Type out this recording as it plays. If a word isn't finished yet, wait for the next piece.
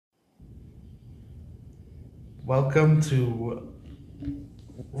Welcome to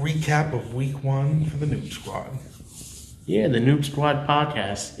recap of week 1 for the Noob Squad. Yeah, the Noob Squad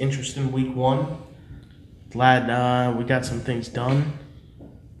podcast. Interesting week 1. Glad we got some things done.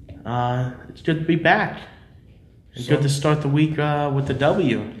 It's good to be back. It's good to start the week with the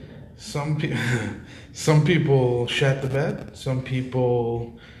W. Some people shat the bed. Some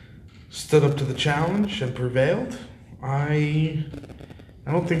people stood up to the challenge and prevailed. I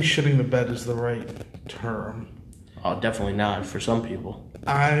don't think shitting the bed is the right term. Oh, definitely not for some people.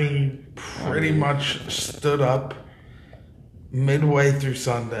 I pretty much stood up midway through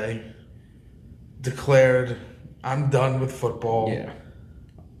Sunday, declared I'm done with football. Yeah.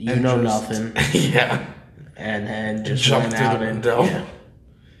 You know nothing. Yeah. And just jumped went through out the and window. yeah.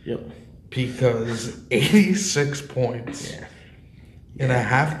 Yep. Because 86 points in a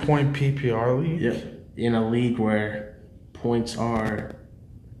half-point PPR league. Yep. In a league where points are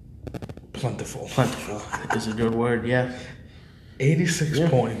Plentiful is a good word, yeah. 86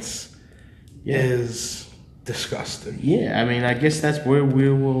 points is disgusting. Yeah, I mean, I guess that's where we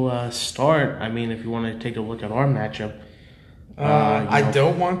will start. I mean, if you want to take a look at our matchup. I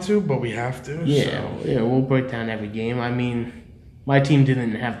don't want to, but we have to. Yeah, we'll break down every game. I mean, my team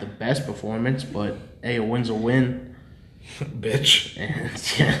didn't have the best performance, but hey, a win's a win. Bitch.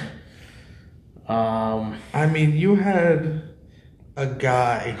 And, yeah. I mean, you had a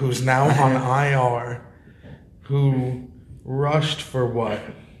guy who's now on IR who rushed for what?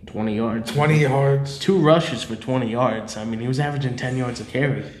 20 yards. 20 yards. 2 rushes for 20 yards. I mean, he was averaging 10 yards a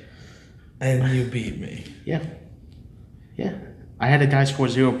carry. And you beat me. Yeah. Yeah. I had a guy score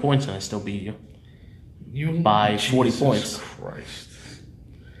 0 points and I still beat you. You by 40 Jesus points. Christ.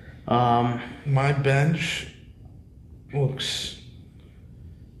 My bench looks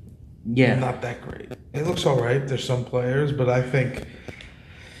not that great. It looks all right. There's some players, but I think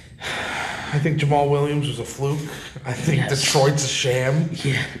Jamal Williams was a fluke. I think Detroit's a sham.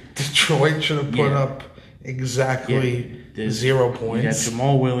 Yeah. Detroit should have put up exactly 0 points. You got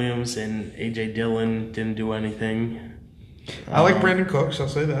Jamal Williams and A.J. Dillon didn't do anything. I like Brandon Cooks. I'll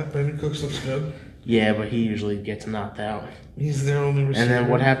say that. Brandon Cooks looks good. Yeah, but he usually gets knocked out. He's their only receiver. And then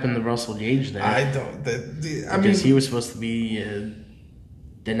what happened to Russell Gage there? I don't. Because he was supposed to be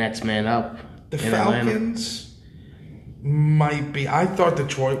the next man up. The Falcons might be. I thought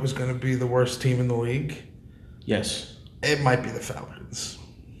Detroit was going to be the worst team in the league. Yes. It might be the Falcons.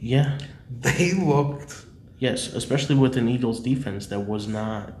 Yeah. They looked. Yes, especially with an Eagles defense that was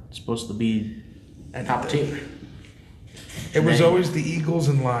not supposed to be a top team. It was always the Eagles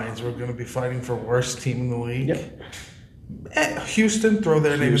and Lions were going to be fighting for worst team in the league. Yep. Houston, throw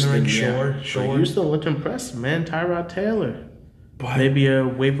their name in the ring. Sure. But Houston looked impressive, man. Tyrod Taylor. But maybe a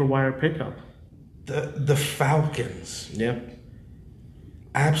waiver wire pickup. The Falcons. Yeah.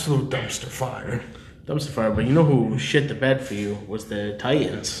 Absolute dumpster fire. Dumpster fire, but you know who shit the bed for you was the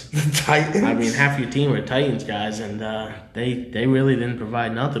Titans. The Titans? I mean, half your team are Titans guys, and they really didn't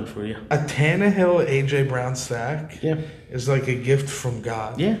provide nothing for you. A Tannehill, A.J. Brown stack is like a gift from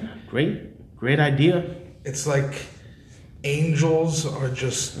God. Yeah, great idea. It's like angels are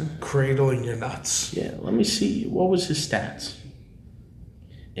just cradling your nuts. Yeah, let me see. What was his stats?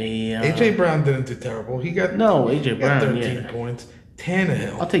 A.J. Brown didn't do terrible. A.J. Brown, 13 points.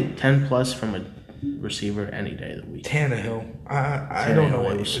 Tannehill. I'll take 10 plus from a receiver any day of the week. Tannehill. I don't know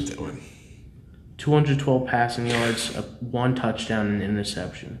what he's doing. 212 passing yards, 1 touchdown, and an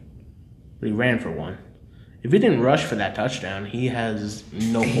interception. But he ran for 1. If he didn't rush for that touchdown, he has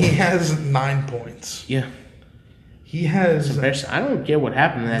no points. He has 9 points. Yeah. He has... I don't get what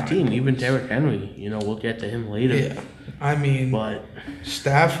happened to that team. Even Derrick Henry, we'll get to him later. Yeah. I mean, but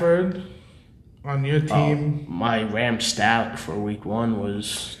Stafford on your team... my Rams stat for week 1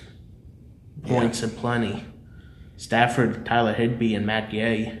 was points aplenty. Stafford, Tyler Higbee, and Matt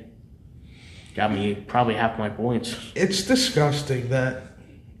Gay got me probably half my points. It's disgusting that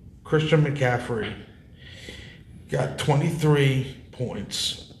Christian McCaffrey got 23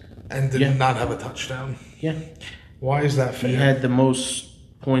 points and did not have a touchdown. Yeah. Why is that fair? He had the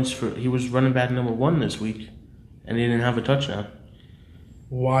most points he was running back number 1 this week, and he didn't have a touchdown.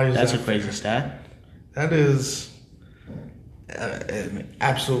 Why is That's that a crazy fair? stat. That is an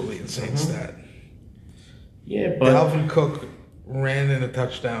absolutely insane stat. Yeah, but Dalvin Cook ran in a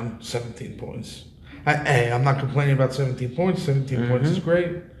touchdown, 17 points. I'm not complaining about 17 points. 17 points is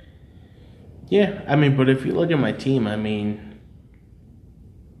great. Yeah, I mean, but if you look at my team, I mean,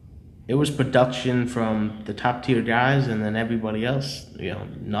 it was production from the top tier guys, and then everybody else,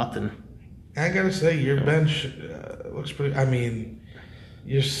 nothing. I gotta say, your bench looks pretty. I mean,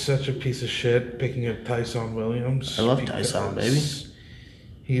 you're such a piece of shit picking up Tyson Williams. I love Tyson, baby.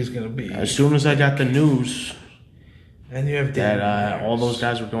 He's going to be... As soon as I got the news And you have that all those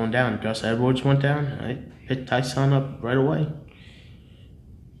guys were going down. Gus Edwards went down. I picked Tyson up right away.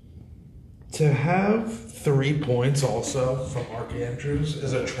 To have 3 points also from Mark Andrews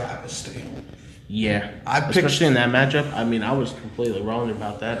is a travesty. Yeah, especially in that matchup. I mean, I was completely wrong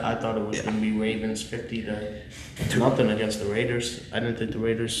about that. I thought it was going to be Ravens 50-0 against the Raiders. I didn't think the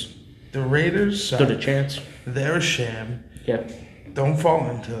Raiders stood a chance. They're a sham. Yeah. Don't fall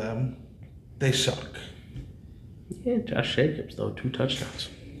into them. They suck. Yeah, Josh Jacobs, though, 2 touchdowns.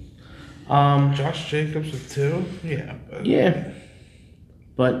 Josh Jacobs with 2? Yeah. Yeah.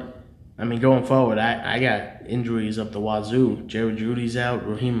 But, I mean, going forward, I got injuries up the wazoo. Jerry Jeudy's out.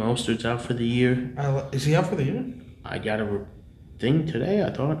 Raheem Mostert's out for the year. Is he out for the year? I got a thing today, I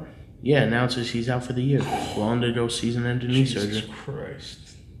thought. Yeah, announces he's out for the year. Will undergo season-ending knee surgery. Jesus Christ.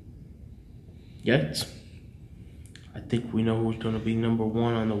 Yes. I think we know who's going to be number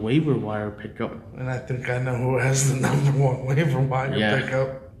 1 on the waiver wire pickup. And I think I know who has the number 1 waiver wire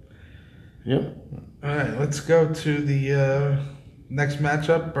pickup. Yep. All right, let's go to the next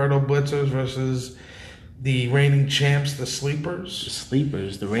matchup. Berto Blitzers versus the reigning champs, the Sleepers. The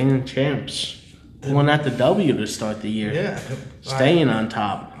Sleepers, the reigning champs. Pulling out the W to start the year. Yeah. Staying on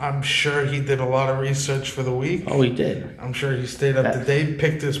top. I'm sure he did a lot of research for the week. Oh, he did. I'm sure he stayed up to date,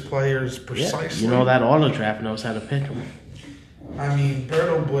 picked his players precisely. Yeah, you know that auto draft knows how to pick them. I mean,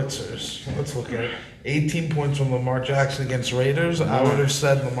 Berto Blitzers. Let's look at it. 18 points from Lamar Jackson against Raiders. I would have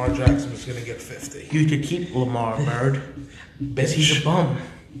said Lamar Jackson was going to get 50. You could keep Lamar, Bird. Because he's a bum.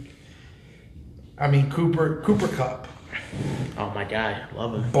 I mean, Cooper Kupp. Oh, my guy.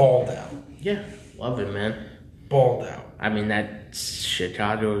 Love him. Balled out. Yeah, love him, man. Balled out. I mean, that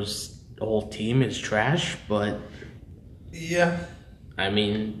Chicago's whole team is trash, but... Yeah. I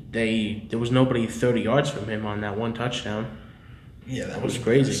mean, there was nobody 30 yards from him on that 1 touchdown. Yeah, that was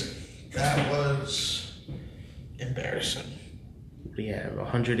crazy. That was embarrassing. We have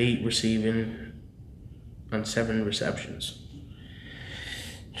 108 receiving on 7 receptions.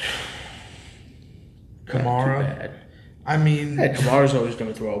 Kamara. Not too bad. I mean, Kamara's always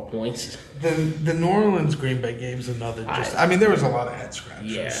going to throw out points. The New Orleans Green Bay game's another. I mean, there was a lot of head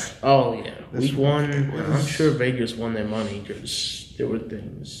scratches. Yeah. Oh yeah. Week 1. I'm sure Vegas won their money because there were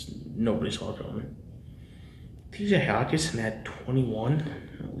things nobody saw coming. TJ Hawkinson had 21.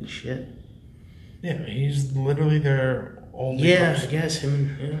 Holy shit. Yeah, he's literally their only. Yeah, person. I guess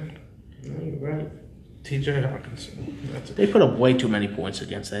him. Yeah. No, you're right. TJ Hawkinson. That's it. They put up way too many points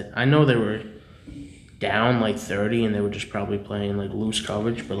against that. I know they were down like 30 and they were just probably playing like loose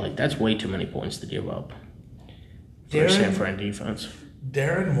coverage, but like that's way too many points to give up for San Fran defense.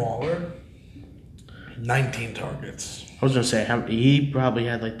 Darren Waller, 19 targets. I was gonna say he probably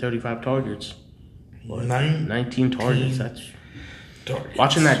had like 35 targets. 19 targets. That's targets.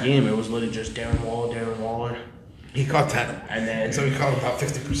 Watching that game, it was literally just Darren Waller. He caught 10, and then so he caught about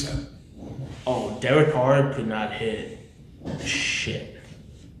 50%. Oh, Derek Carr could not hit shit.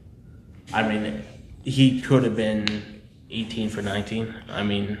 I mean, he could have been 18 for 19. I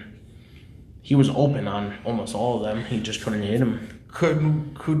mean, he was open on almost all of them. He just couldn't hit him.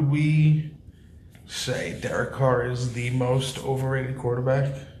 Could we say Derek Carr is the most overrated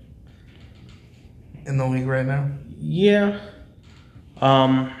quarterback in the league right now? Yeah.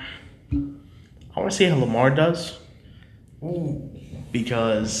 I want to see how Lamar does. Ooh.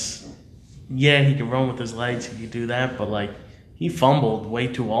 Because, yeah, he can run with his legs. He can do that. But, like, he fumbled way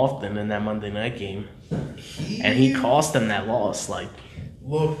too often in that Monday night game. And he cost them that loss. Like,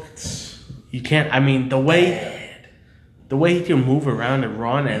 looked. You can't, I mean, the way he can move around and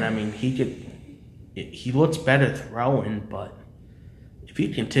run, and, I mean, he looks better throwing, but if you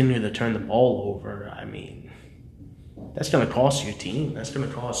continue to turn the ball over, I mean, that's going to cost your team. That's going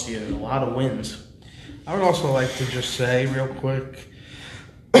to cost you a lot of wins. I would also like to just say real quick,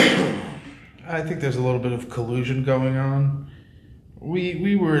 I think there's a little bit of collusion going on.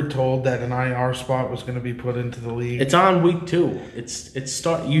 We were told that an IR spot was going to be put into the league. It's on week 2.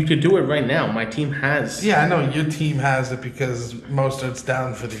 You could do it right now. My team has. Yeah, I know your team has it because Mostert's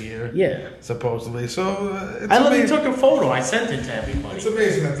down for the year. Yeah, supposedly. So I literally took a photo. I sent it to everybody. It's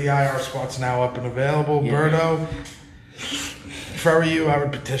amazing that the IR spot's now up and available. Yeah. Berto, if I were you, I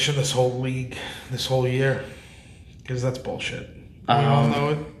would petition this whole league this whole year because that's bullshit. We all know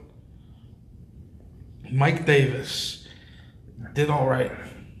it. Mike Davis did all right.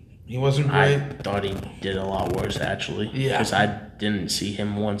 He wasn't great. I thought he did a lot worse, actually. Yeah. Because I didn't see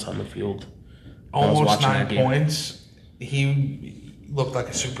him once on the field. Almost 9 points. He looked like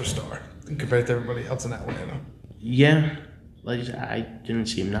a superstar compared to everybody else in Atlanta. Yeah. Like I didn't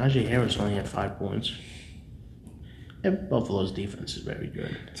see him. Najee Harris only had 5 points. And Buffalo's defense is very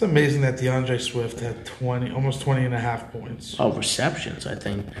good. It's amazing that DeAndre Swift had almost 20 and a half points Oh, receptions, I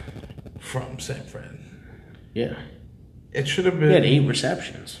think. from San Fran. Yeah. It should have He had been 8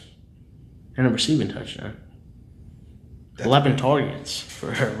 receptions and a receiving touchdown. 11 targets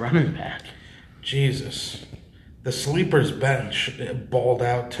for a running back. Jesus. The sleepers bench balled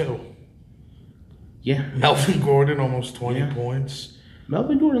out too. Yeah. Melvin Gordon almost 20 Yeah. points.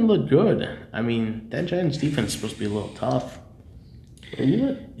 Melvin Gordon looked good. I mean, that Giants defense is supposed to be a little tough. And you know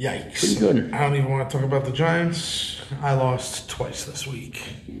what? Yikes. Pretty good. I don't even want to talk about the Giants. I lost twice this week.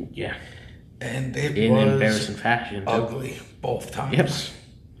 Yeah. And it In was embarrassing fashion. Too. ugly both times.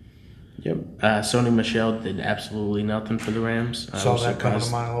 Yep. Sony Michel did absolutely nothing for the Rams. I Saw was that coming a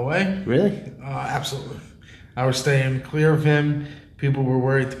surprised. mile away. Really? Absolutely. I was staying clear of him. People were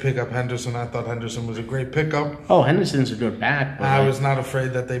worried to pick up Henderson. I thought Henderson was a great pickup. Oh, Henderson's a good back. But I was not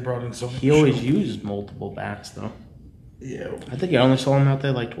afraid that they brought in Sony He Michel. always used multiple backs, though. Yeah. I think I only saw him out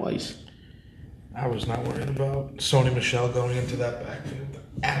there like twice. I was not worried about Sony Michel going into that backfield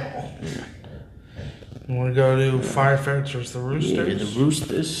at all. You want to go to Firefights versus the Roosters? Yeah, the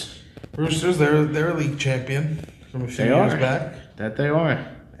Roosters. Roosters, they're a league champion from a few They years are. back, That they are.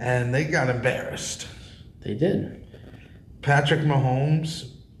 and they got embarrassed. They did. Patrick Mahomes,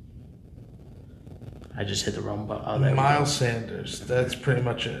 I just hit the wrong button. Oh, there we go. Miles Sanders. That's pretty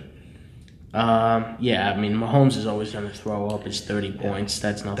much it. Yeah, I mean, Mahomes is always going to throw up his 30 points.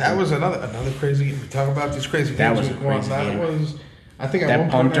 That's nothing. That was another crazy game. We talk about these crazy That games. was a week one. crazy That game. was, I think, at that one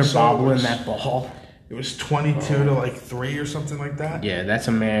point punter I saw it bobbling was, that ball. it was 22 to like 3 or something like that. Yeah, that's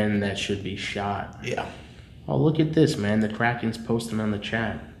a man that should be shot. Yeah. Oh, look at this, man. The Kraken's posting on the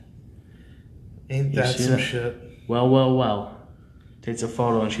chat. Ain't You that see some that? shit? Well. Takes a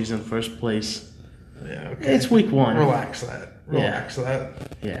photo and she's in first place. Yeah, okay. It's week 1. Relax that. Relax that.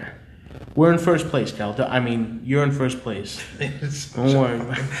 Yeah. We're in first place, Cal. I mean, you're in first place. It's Don't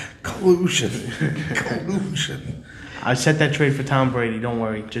worry. collusion. Collusion. I set that trade for Tom Brady. Don't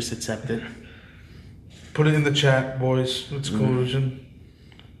worry. Just accept it. Put it in the chat, boys. It's collusion.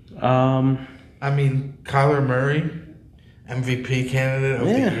 Yeah, I mean, Kyler Murray, MVP candidate of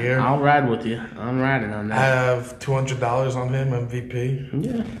the year. I'll ride with you. I'm riding on I that. have $200 on him, MVP.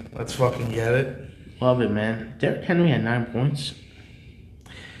 Yeah. Let's fucking get it. Love it, man. Derrick Henry had 9 points.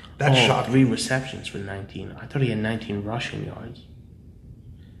 That's shocking. 3 receptions for 19. I thought he had 19 rushing yards.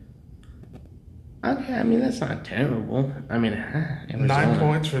 Okay, I mean, that's not terrible. I mean, Arizona. 9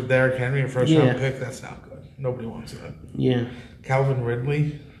 points for Derrick Henry, a first Yeah. round pick. That's not good. Nobody wants that. Yeah. Calvin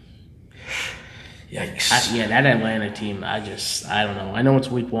Ridley. Yikes. Yeah, that Atlanta team, I don't know. I know it's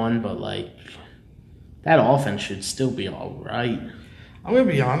week 1, but, like, that offense should still be all right. I'm going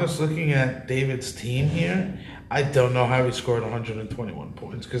to be honest, looking at David's team here, I don't know how he scored 121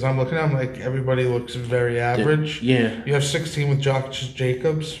 points. Because I'm looking at him like everybody looks very average. Yeah. You have 16 with Josh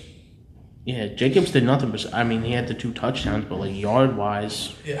Jacobs. Yeah, Jacobs did nothing. But I mean, he had the 2 touchdowns, but, like,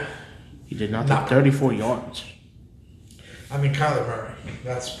 yard-wise, Yeah. he did nothing. Not- 34 yards. I mean, Kyler Murray.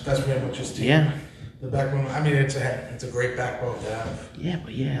 That's pretty much his team. Yeah. The backbone. I mean, it's a great backbone to have. Yeah,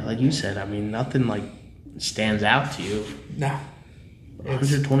 but yeah, like you said, I mean, nothing, like, stands out to you. No.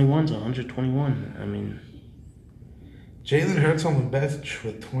 121's 121. I mean, Jalen Hurts on the bench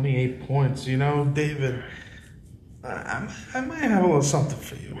with 28 points. You know, David, I might have a little something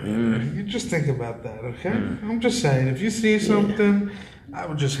for you. You just think about that, okay? I'm just saying, if you see something, I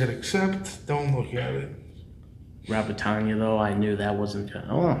would just hit accept. Don't look at it. Robert Tanya, though, I knew that wasn't going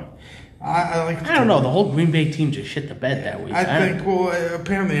to. I like. I don't know. The whole Green Bay team just shit the bed that week. I think. Well,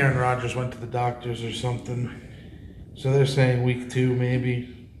 apparently Aaron Rodgers went to the doctors or something, so they're saying week 2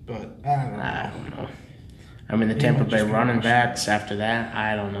 maybe. But I don't know. I mean, the He Tampa might Bay just be running rushed. backs after that,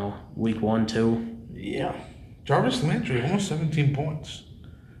 I don't know. Week 1, 2. Yeah. Jarvis Landry almost 17 points.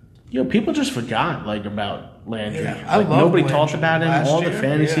 You know, people just forgot, like, about Landry. Yeah, I like, love nobody Landry. talked about him. Last All the year,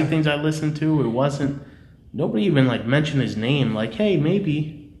 fantasy yeah. things I listened to, it wasn't. Nobody even, like, mentioned his name. Like, hey,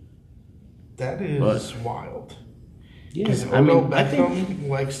 maybe. That is wild. Yeah, Because I mean, Odell I Beckham think.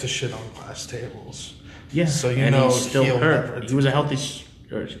 likes to shit on glass tables. Yeah, So you and know he's still he'll hurt. never- He was a healthy.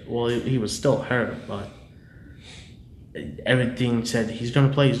 Well, he was still hurt, but everything said he's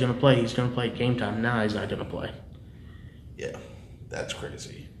gonna play. He's gonna play. He's gonna play at game time. Now he's not gonna play. Yeah, that's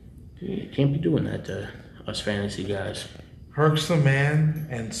crazy. You can't be doing that to us fantasy guys. Herc's the man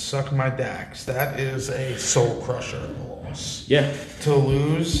and suck my dacks. That is a soul crusher loss. Yeah, To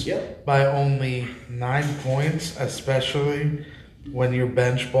lose Yep. by only 9 points, especially when your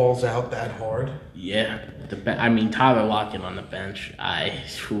bench balls out that hard. yeah. I mean, Tyler Lockett on the bench.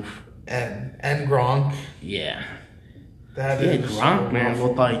 Oof. And Gronk. Yeah. That Yeah, is Gronk, so man, awful.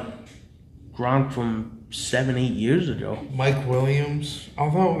 looked like Gronk from 7, 8 years ago. Mike Williams.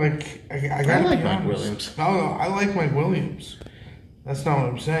 Although, like, I gotta like be Mike honest. Williams. No, I like Mike Williams. That's not what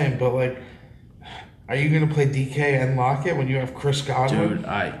I'm saying. But, like, are you going to play DK and Lockett when you have Chris Godwin? Dude,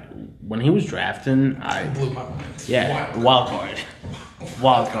 when he was drafting, Blew my mind. yeah, wild card.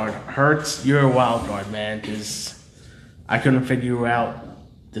 Wild card. Hurts, you're a wild card, man, because I couldn't figure you out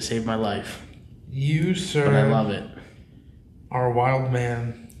to save my life. You, sir, But I love it. are a wild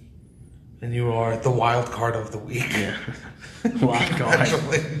man, and you are the wild card of the week. Yeah. Wild card.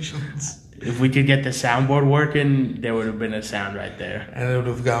 Congratulations. If we could get the soundboard working, there would have been a sound right there. And it would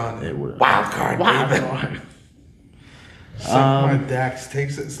have gone It would have. wild card, Wild baby. card. My Dax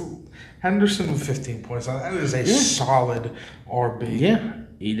takes it. Henderson with 15 points. That is a solid RB. Yeah,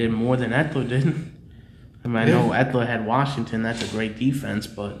 he did more than Eckler did. I mean, I know Eckler had Washington. That's a great defense,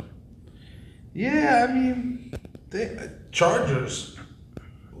 but Yeah, I mean, Chargers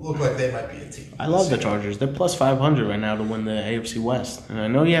look like they might be a team. I love the Chargers. They're plus 500 right now to win the AFC West. And I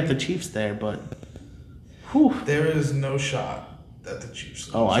know you have the Chiefs there, but whew. There is no shot that the Chiefs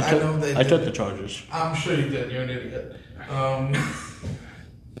lose. Oh, I know took the Chargers. I'm sure you did. You're an idiot.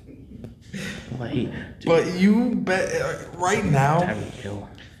 Like, But you bet right now. Tyreek Hill.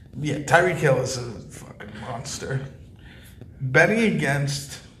 Yeah, Tyreek Hill is a fucking monster. Betting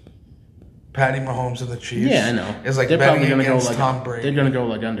against Patty Mahomes and the Chiefs. Yeah, I know. Is like They're betting probably gonna against go like Tom Brady. They're gonna go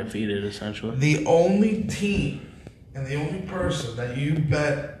like undefeated essentially. The only team and the only person that you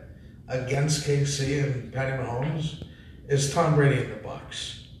bet against KC and Patty Mahomes is Tom Brady and the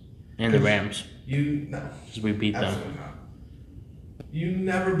Bucks. And the Rams, No, because we beat them. absolutely not. You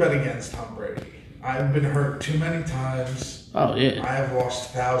never bet against Tom Brady. I've been hurt too many times. Oh yeah, I have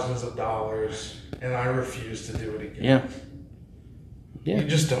lost thousands of dollars, and I refuse to do it again. yeah, yeah. You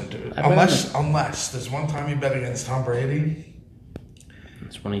just don't do it. I bet Unless there's one time you bet against Tom Brady,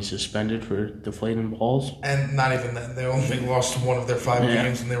 That's when he's suspended for deflating balls. and not even then. They only lost one of their 5 Yeah.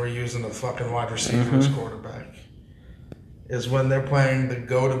 games, and they were using a fucking wide receiver as quarterback. Is when they're playing the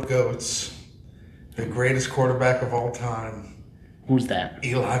GOAT of GOATs, the greatest quarterback of all time, Who's that?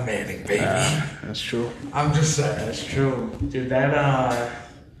 Eli Manning, baby. That's true. I'm just saying. That's true, dude. That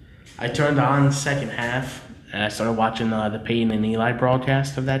I turned on the second half and I started watching the Peyton and Eli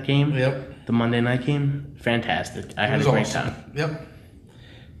broadcast of that game. Yep. The Monday night game. Fantastic. I had a It was great awesome. time. Yep.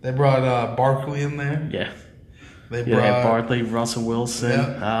 They brought Barkley in there. Yeah. They Yeah, they brought had Barkley, Russell Wilson.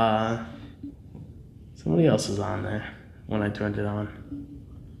 Yep. Somebody else was on there when I turned it on.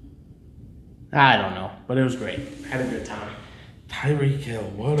 I don't know, but it was great. Had a good time. Tyreek Hill.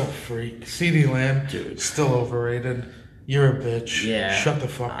 What a freak. CeeDee Lamb. Dude. Still overrated. You're a bitch. Yeah. Shut the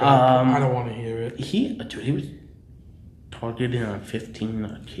fuck up. I don't want to hear it. He was targeted on 15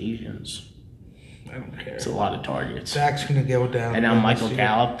 occasions. I don't care. It's a lot of targets. Dak's gonna go down. And now this Michael year.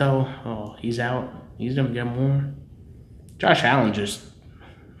 Gallup, though, he's out. He's going to get more. Josh Allen just,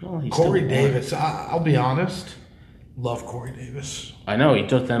 he's Corey still Davis. I'll be honest. Love Corey Davis. I know, he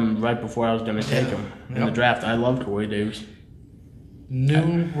took them right before I was going to take him in the Yep. draft. I love Corey Davis.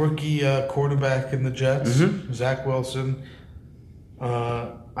 New rookie quarterback in the Jets, Mm-hmm. Zach Wilson.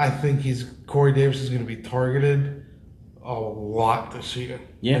 I think Corey Davis is going to be targeted a lot this year.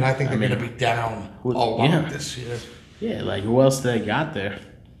 Yeah, And I think I they're mean, going to be down a who- lot yeah. this year. Yeah, like, who else they got there?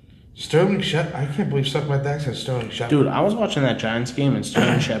 Sterling Shepard. I can't believe stuck my Dak said Sterling Shepard. Dude, I was watching that Giants game, and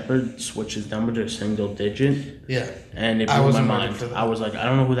Sterling Shepard switched his number to a single digit, Yeah. and it I blew my wasn't ready mind. for that. I was like, I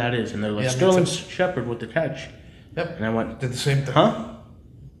don't know who that is. And they're like, Yeah, me Sterling too. Shepard with the catch. Yep. And I went, Did the same thing. huh?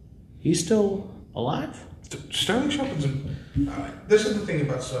 He's still alive? Sterling Shepard's this is the thing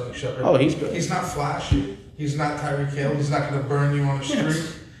about Sterling Shepard. Oh, he's good. He's not flashy. He's not Tyreek Hill. He's not going to burn you on the street.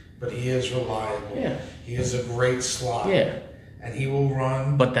 Yes. But he is reliable. Yeah. He is a great slot. Yeah. And he will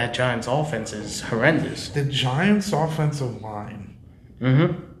run. But that Giants offense is horrendous. The Giants' offensive line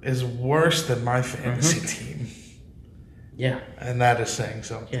Mm-hmm. is worse than my fantasy team. Yeah. And that is saying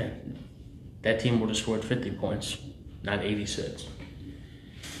something. Yeah. That team would have scored 50 points, not 86.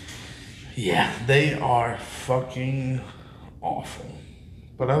 Yeah, they are fucking awful.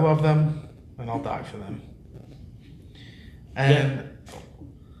 But I love them, and I'll die for them. And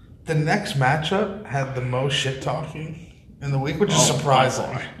the next matchup had the most shit talking in the week, which is surprising.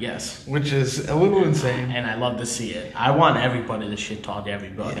 by far, yes. Which is a little insane. And I love to see it. I want everybody to shit talk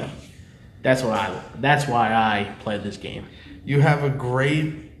everybody. Yeah. That's why I play this game. You have a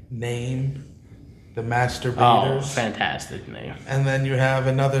great name, the Oh, Masturbators. fantastic name. And then you have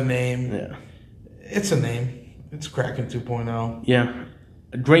another name. Yeah. It's a name. It's Kraken 2.0. Yeah.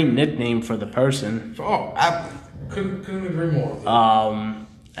 A great nickname for the person. Oh, I couldn't agree more with you.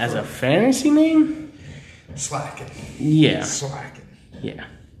 As a fantasy name? Slacking. Yeah. Slacking. Yeah.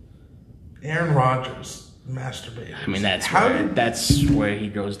 Aaron Rodgers masturbated. I mean, that's where he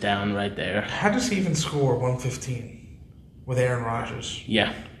goes down right there. How does he even score 115 with Aaron Rodgers?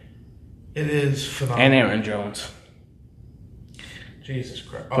 Yeah. It is phenomenal. And Aaron Jones. Jesus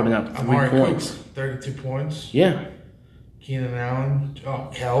Christ. Putting up 3 Amari points. Cooper, 32 points. Yeah. Keenan Allen. Oh,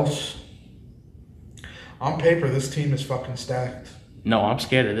 Kels. On paper, this team is fucking stacked. No, I'm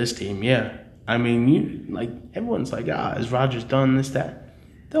scared of this team, yeah. I mean, everyone's like, is Rodgers done, this, that?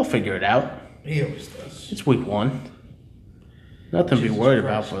 They'll figure it out. He always does. It's week 1. Nothing to be worried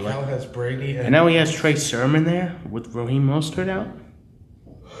about. For Cal has Brady. And now he has Trey Sermon there with Raheem Mostert out.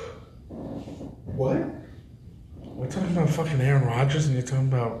 What? We're talking about fucking Aaron Rodgers and you're talking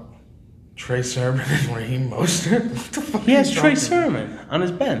about Trey Sermon and Raheem Mostert? What the fuck? He has Trey Sermon on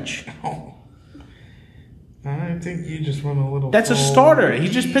his bench. Oh. I think you just went a little. That's a starter. He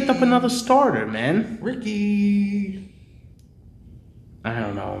just picked up another starter, man. Ricky. I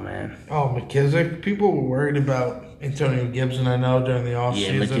don't know, man. Oh, McKissick. People were worried about Antonio Gibson, I know, during the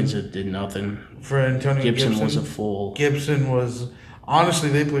offseason. Yeah, McKissick did nothing. For Antonio Gibson. Gibson was a fool. Gibson was. Honestly,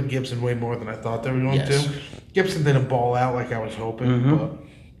 they played Gibson way more than I thought they were going Yes. to. Gibson didn't ball out like I was hoping, but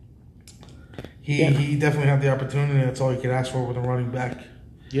he definitely had the opportunity. That's all you could ask for with a running back.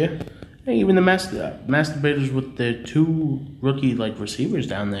 Yeah. Hey, even the masturbators with their 2 rookie receivers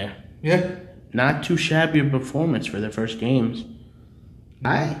down there. Yeah. Not too shabby a performance for their first games.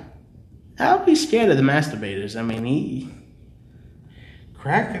 I'll be scared of the masturbators. I mean,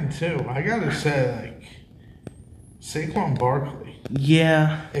 Kraken too. I gotta say, Saquon Barkley.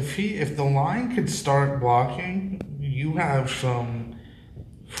 Yeah. If the line could start blocking, you have some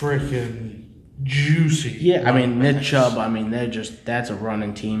freaking juicy. Yeah, I mean, Nick Chubb, that's a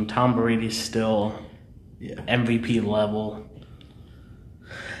running team. Tom Brady's still MVP level.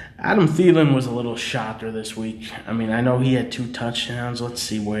 Adam Thielen was a little shocker this week. I mean, I know he had 2 touchdowns. Let's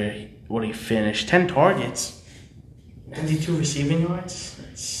see what he finished. 10 targets. 92 receiving yards.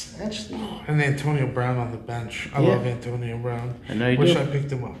 That's actually... And Antonio Brown on the bench. I love Antonio Brown. I know you Wish do. I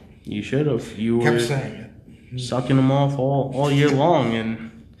picked him up. You should have. You Kept were saying it. sucking him off all year long,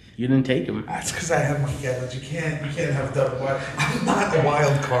 and you didn't take him. That's because I have my Evans. You can't have double wild. I'm not a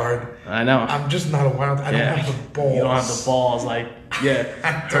wild card. I know. I'm just not a wild. I don't have the balls. You don't have the balls.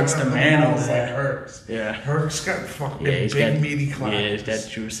 Hurts the man over there. Hurts. Yeah. Hurts got fucking He's big got, meaty clackers. Yeah, he's got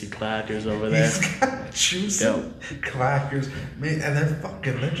juicy clackers over there. He's got juicy clackers.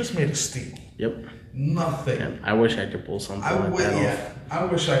 And they're just made of steel. Yep. Nothing. Yeah, I wish I could pull something like that off. I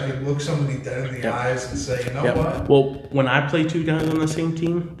wish I could look somebody dead in the eyes and say, you know what? Well, when I play 2 guys on the same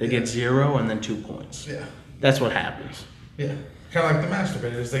team, they get 0 and then 2 points. Yeah. That's what happens. Yeah. Kind of like the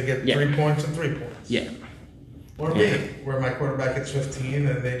masturbators. They get 3 points and 3 points. Yeah. Or me, where my quarterback gets 15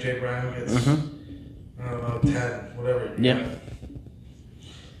 and AJ Brown gets, I don't know, 10, whatever. Yeah.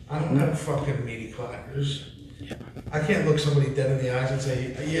 I don't have fucking meaty clackers. Yeah. I can't look somebody dead in the eyes and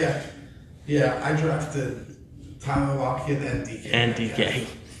say, yeah, I drafted Tyler Lockett and DK. And DK.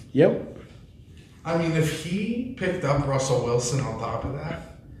 Yep. I mean, if he picked up Russell Wilson on top of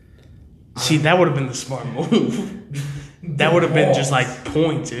that. See, that would have been the smart move. That would have been just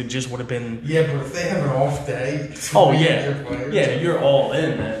points. It just would have been. Yeah, but if they have an off day. Oh yeah, you're all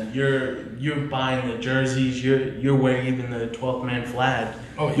in, man. You're buying the jerseys. You're wearing even the 12th man flag.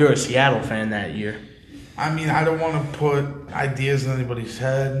 Oh, yeah. You're a Seattle fan that year. I mean, I don't want to put ideas in anybody's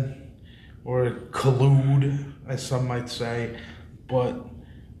head or collude, as some might say, but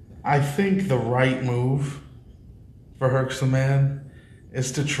I think the right move for Herx the Man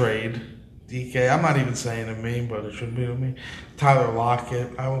is to trade DK. I'm not even saying to me, but it should be to me. Tyler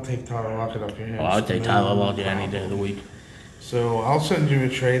Lockett. I will take Tyler Lockett up your hands. Oh, I'll take Tyler Lockett any day of the week. So I'll send you a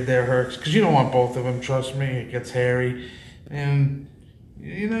trade there, Herx, because you don't want both of them. Trust me, it gets hairy, and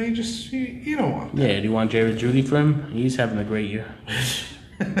you don't want that. Yeah, do you want Jared Judy for him? He's having a great year.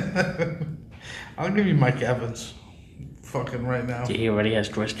 I'll give you Mike Evans. Fucking right now. Yeah, he already has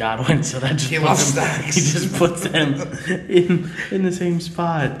Chris Godwin, so that just he loves he just puts them in the same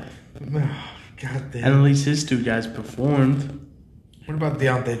spot. God damn. And at least his 2 guys performed. What about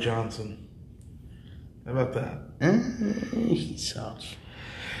Deontay Johnson? How about that? He sucks.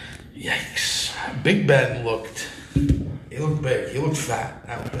 Yikes. Big Ben looked big. He looked fat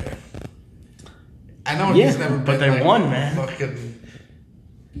out there. I know he's never been but they won, man. Fucking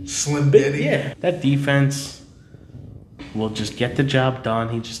Slim Bitty. Yeah. That defense will just get the job done.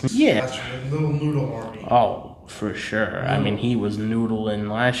 He just... That's a little noodle army. Oh, for sure. I mean, he was noodling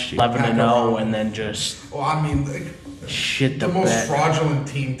last year. 11-0 and then just... Well, I mean, shit the most fraudulent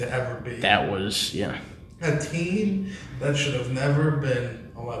team to ever be. That was, a team that should have never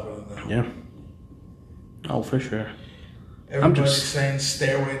been 11-0. Yeah. Oh, for sure. Everybody's saying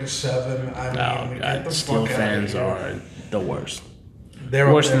Stairway to 7. I mean, get the Steel fuck fans out of are the worst.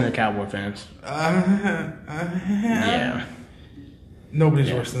 They're Worse than the Cowboy fans. Yeah.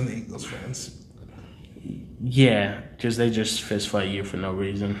 Nobody's worse than the Eagles fans. Yeah, because they just fist fight you for no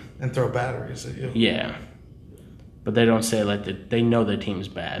reason. And throw batteries at you. Yeah. But they don't say they know their team's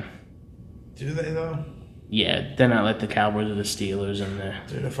bad. Do they though? Yeah, they're not like the Cowboys or the Steelers and the...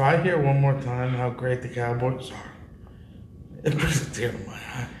 Dude, if I hear one more time how great the Cowboys are, it brings a tear to my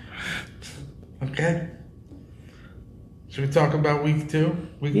eye. Okay? Should we talk about week 2?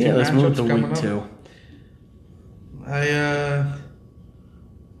 Week 2 let's move to coming week up? 2.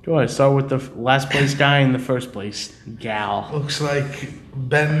 Go ahead, start with the last place guy in the first place. Gal. Looks like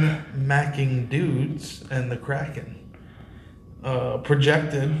Ben Macking Dudes and the Kraken.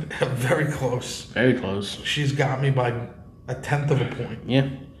 Projected very close. Very close. She's got me by 1/10 of a point. Yeah.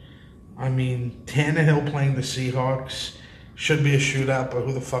 I mean, Tannehill playing the Seahawks should be a shootout, but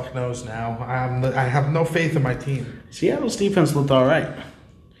who the fuck knows now? I have no faith in my team. Seattle's defense looked all right.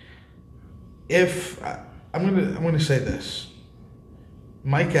 I'm gonna say this: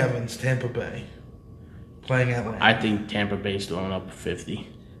 Mike Evans, Tampa Bay, playing Atlanta. I think Tampa Bay's throwing up 50.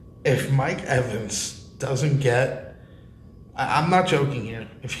 If Mike Evans doesn't get, I'm not joking here.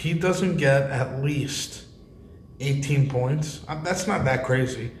 If he doesn't get at least 18 points, that's not that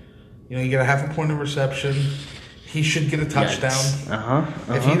crazy. You know, you get a half a point of reception. He should get a touchdown.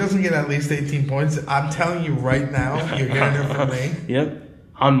 If he doesn't get at least 18 points, I'm telling you right now, you're hearing it from me. Yep.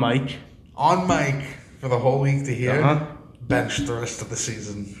 On Mike. On Mike for the whole week to hear. Bench the rest of the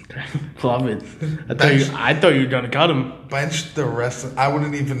season. Love it. I thought you were gonna cut him. Bench the rest. I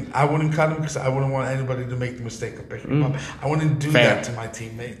wouldn't cut him because I wouldn't want anybody to make the mistake of picking him up. I wouldn't do that to my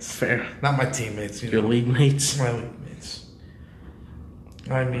teammates. Fair. Not my teammates. Your league mates. My league mates.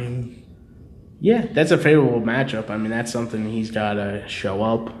 I mean, yeah, that's a favorable matchup. I mean, that's something he's got to show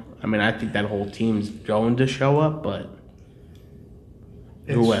up. I mean, I think that whole team's going to show up, but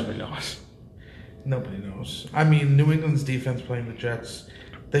whoever knows. Nobody knows. I mean, New England's defense playing the Jets,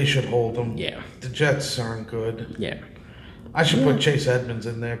 they should hold them. Yeah. The Jets aren't good. Yeah. I should put Chase Edmonds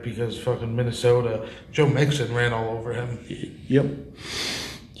in there because fucking Minnesota, Joe Mixon ran all over him. Yep.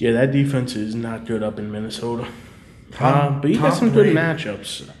 Yeah, that defense is not good up in Minnesota. But you got some good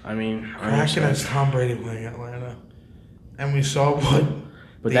matchups. I mean, Kraken has Tom Brady playing Atlanta. And we saw what...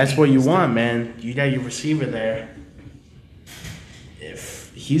 But that's what you want, man. You got your receiver there.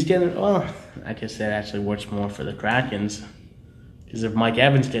 If he's getting... Well, I guess that actually works more for the Krakens. Because if Mike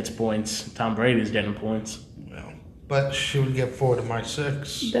Evans gets points, Tom Brady's getting points. Well, but she would get 4 to my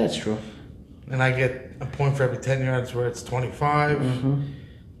 6. That's true. And I get a point for every 10 yards where it's 25. Mm-hmm.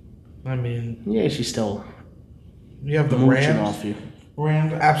 I mean... Yeah, she's still... You have the Rams off you.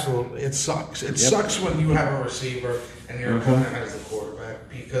 Rams, absolutely. It sucks. It sucks when you have a receiver and your opponent has the quarterback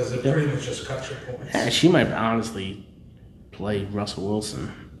because it pretty much just cuts your points. Yeah, she might honestly play Russell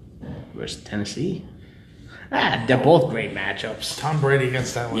Wilson versus Tennessee. They're both great matchups. Tom Brady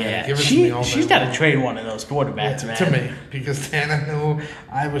against Atlanta. Yeah, give it to me all she's got to trade one of those quarterbacks, man. To me, because Tannehill,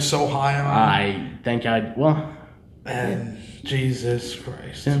 I was so high on. I think And Jesus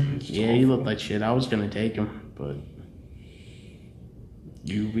Christ. Yeah, he looked like shit. I was going to take him, but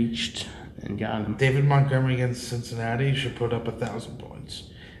you reached and got him. David Montgomery against Cincinnati should put up 1,000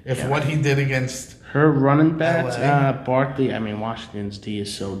 points. If what he did against her running backs, Barkley, I mean, Washington's D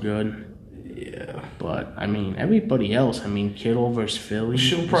is so good. Yeah. But, I mean, everybody else, I mean, Kittle versus Philly.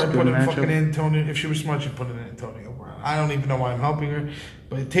 She'll probably put in fucking Antonio. If she was smart, she'd put in Antonio Brown. I don't even know why I'm helping her.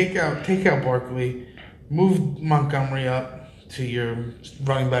 But take out Barkley, move Montgomery up to your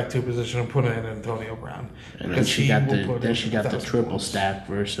running back 2 position and put in Antonio Brown. And then she got the triple stack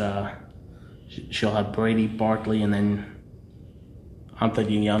versus she'll have Brady, Barkley, and then I'm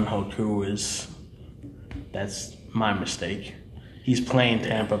thinking Young Hoku that's my mistake. He's playing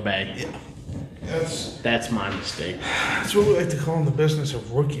Tampa Bay. Yeah. That's my mistake. That's what we like to call in the business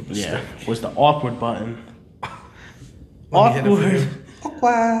of rookie mistake. Yeah. Was the awkward button. Awkward.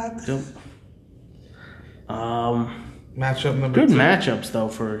 Yep. Matchup number good 2. Matchups though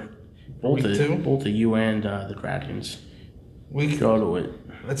for both of you and the Krakens. We go to it.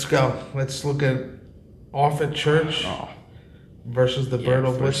 Let's go. Let's look at Off at Church versus the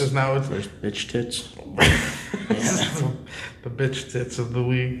Berto Blitzes. Now it's bitch tits. the bitch tits of the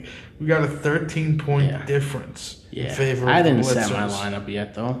week. We got a 13-point difference in favor of the Blitzers. I didn't set my lineup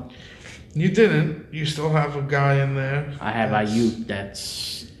yet though. You didn't. You still have a guy in there. I have Ayuk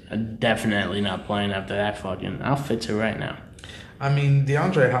that's definitely not playing after that fucking. I'll fix it right now. I mean,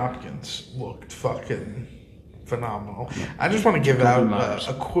 DeAndre Hopkins looked fucking phenomenal. I just want to give out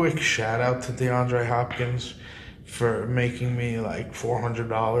a quick shout out to DeAndre Hopkins for making me like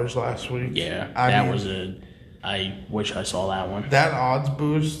 $400 last week. Yeah, I mean, was I wish I saw that one. That odds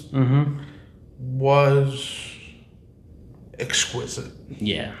boost Mm-hmm. was exquisite.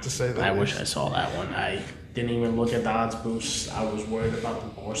 Yeah, To say that I least. wish I saw that one. I didn't even look at the odds boosts. I was worried about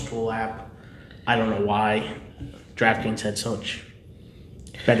the Barstool app. I don't know why. DraftKings had such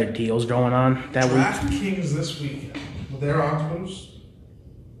better deals going on that week. DraftKings this weekend with their odds boost.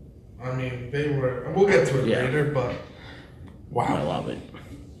 I mean, they were. We'll get to it later, but I wow, love it.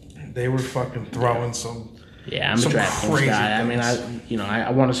 they were fucking throwing some. Yeah, I'm a Some DraftKings crazy guy. I mean, things. I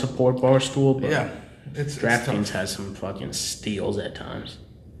want to support Barstool, but Yeah, it's DraftKings tough. has some fucking steals at times.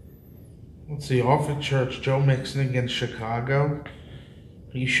 Let's see, off at church, Joe Mixon against Chicago.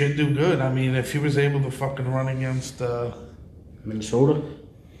 He should do good. I mean, if he was able to fucking run against Minnesota?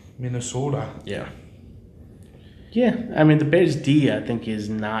 Minnesota. Yeah. Yeah, I mean, the Bears D, I think, is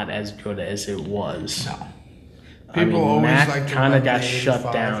not as good as it was. No. I mean, always Mac like to kind run of got the shut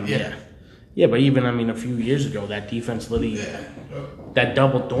 85, down. yeah. Yeah. Yeah, but even, I mean, a few years ago, that defense literally, that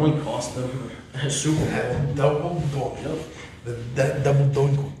double doink cost them a Super Bowl. That double doink. That double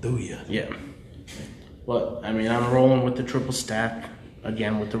doink will do you. Yeah. But, I mean, I'm rolling with the triple stack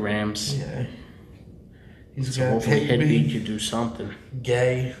again with the Rams. Yeah. He's So got hopefully Higby, Higby could do something.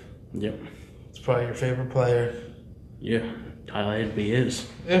 Gay. Yep. It's probably your favorite player. Yeah, Tyler Higby is.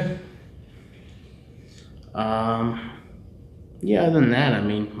 Yeah. Yeah, other than that, I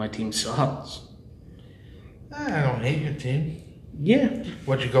mean, my team sucks. I don't hate your team. Yeah.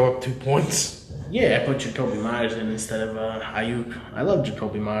 What'd you go up 2 points? Yeah, I put Jacoby Myers in instead of Ayuk. I love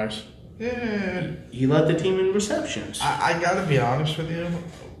Jacoby Myers. Yeah. He led the team in receptions. I gotta be honest with you.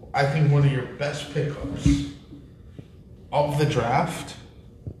 I think one of your best pickups of the draft,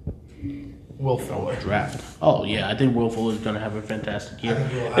 Will Fuller. Draft. Oh, yeah, I think Will Fuller is going to have a fantastic year. I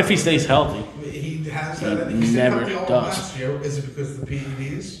think he'll If he have- stays healthy. He has that. He He stayed never healthy all does. last year. Is it because of the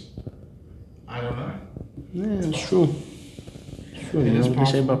PEDs? I don't know. Yeah, it's true. It's true. You is know what they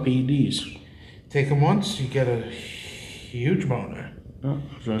say possible. about PEDs. Take them once, you get a huge boner. Oh,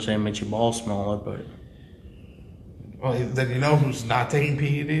 I was going to say it makes your balls smaller, but Well, then you know who's not taking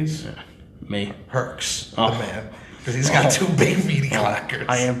PEDs? me. Herx, Oh. the man. Because he's got two big meaty clackers.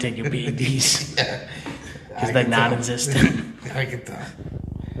 I am taking PEDs. Yeah. Because I they're can tell. non-existent. I can tell.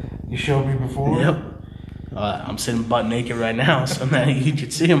 You showed me before? Yep. I'm sitting butt naked right now, so now you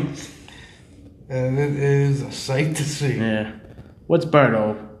can see him. And it is a sight to see. Yeah. What's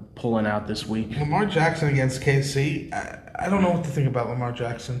Birdo pulling out this week? Lamar Jackson against KC. I don't know what to think about Lamar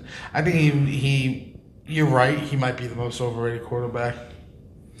Jackson. I think he you're right. He might be the most overrated quarterback.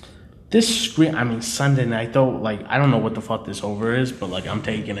 This screen, I mean, Sunday night, though, like, I don't know what the fuck this over is, but, like, I'm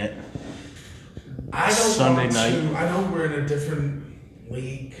taking it. I don't Sunday want night. to. I know we're in a different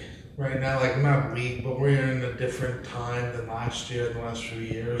league right now. Like, not league, but we're in a different time than last year, the last few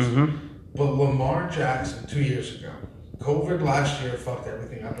years. Mm-hmm. But Lamar Jackson, 2 years ago, COVID last year fucked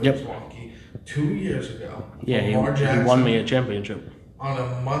everything up. It Yep. was wonky. 2 years ago, Yeah, Lamar he won me a championship. on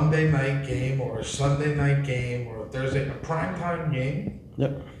a Monday night game or a Sunday night game or a Thursday, a primetime game,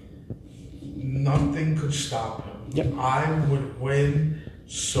 Yep. nothing could stop him. Yep. I would win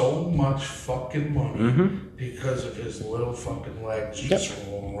so much fucking money Mm-hmm. because of his little fucking legs just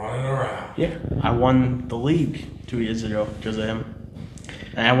running around. Yeah. I won the league 2 years ago because of him.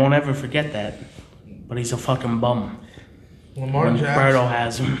 And I won't ever forget that. But he's a fucking bum. Lamar When Jackson, Birdo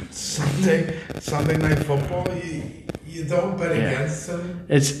has him. Sunday night football, you don't bet Yeah. against him.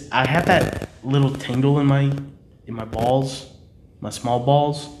 I have that little tingle in my balls, my small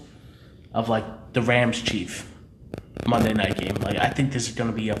balls, of like the Rams Chief Monday night game. Like, I think this is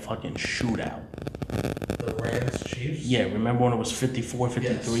gonna be a fucking shootout. The Rams Chiefs. Yeah, remember when it was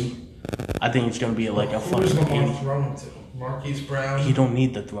 54-53? I think it's gonna be like a Who is fucking Lamar 80. throwing to? Marquise Brown. He don't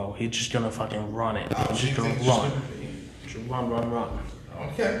need the throw. He's just gonna fucking run it. Oh, He's so you just gonna think it's just run. gonna be- Just run.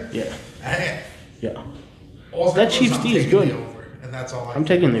 Okay. Yeah, Hey, yeah. all That I know Chiefs I'm D is taking good. the over, and that's all I'm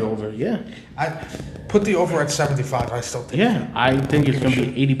taking the over. Yeah, I put the over at 75. I still think. yeah. I think it's gonna Give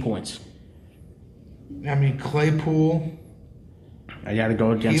a be 80 points. I mean, Claypool. I gotta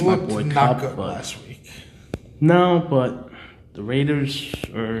go He against my looked boy not Cup, good but last week. no, but the Raiders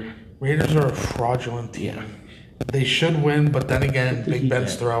are. Raiders are a fraudulent team. Yeah. They should win, but then again, did Big he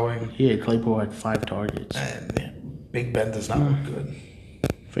Ben's get? throwing, Yeah, Claypool had 5 targets. and Big Ben does not look good.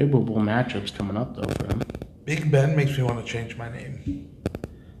 Favorable matchups coming up though for him. Big Ben makes me want to change my name.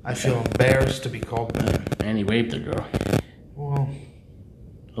 I feel embarrassed to be called Ben. And he raped a girl, Well,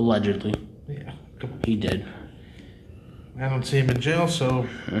 allegedly. yeah. Come He did. on. I don't see him in jail, so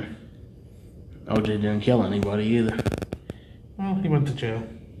OJ didn't kill anybody either. well, he went to jail.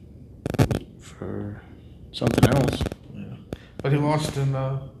 For something else. Yeah. But he lost in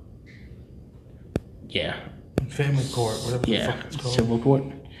Yeah. family court, whatever the fuck it's called. Civil court.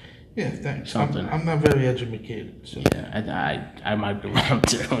 Yeah, thanks. Something. I'm not very educated. So. Yeah, I might be wrong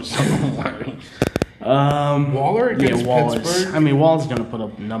too, so don't worry. Waller against Pittsburgh? I mean, Waller's going to put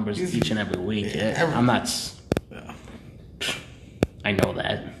up numbers each and every week. I'm not... Yeah. I know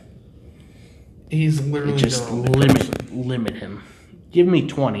that. He's literally just limit him. Give me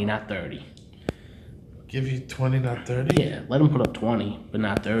 20, not 30. Give you 20, not 30? Yeah, let him put up 20, but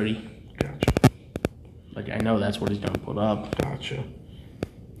not 30. Gotcha. Like, I know that's what he's going to put up. Gotcha.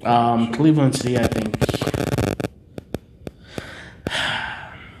 Cleveland C, I think.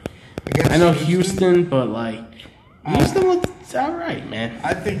 I know Houston, but like Houston looks all right, man.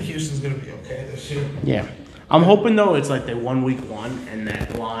 I think Houston's gonna be okay this year. Yeah, I'm hoping though it's like they won week 1 and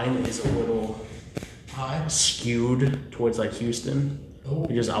that line is a little high, skewed towards like Houston. Ooh.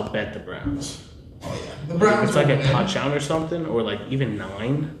 Because I'll bet the Browns. Oh yeah, the Browns. It's like a touchdown or something, or like even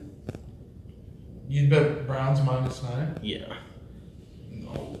 9. You'd bet Browns -9. Yeah.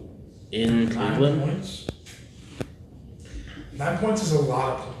 No. In 9 Cleveland. points. 9 points is a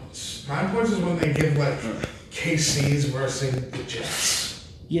lot of points. 9 points is when they give like KC's versus the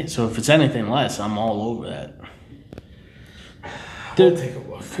Jets. Yeah, so if it's anything less, I'm all over that. We'll take a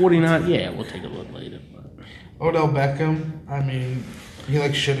look. 49, yeah, we'll take a look later. But. Odell Beckham, I mean, he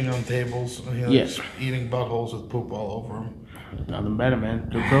likes shitting on tables and he likes eating buttholes with poop all over him. Nothing better, man.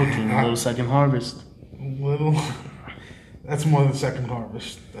 Good protein, a little second harvest. That's more than second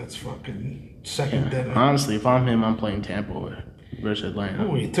harvest. That's fucking second dinner. Honestly, if I'm him, I'm playing Tampa versus Atlanta.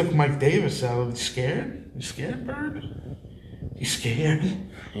 Oh, he took Mike Davis out. You scared? You scared, Bird? You scared?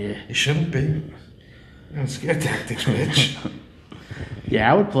 Yeah. You shouldn't be. You're scared tactics, bitch.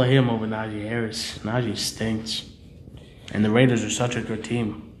 Yeah, I would play him over Najee Harris. Najee stinks. And the Raiders are such a good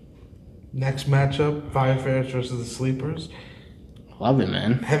team. Next matchup, Fire Ferris versus the Sleepers. Love it,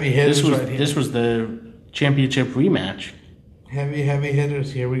 man. Heavy hitters right here. This was the championship rematch. Heavy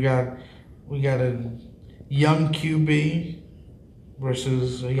hitters here. We got a young QB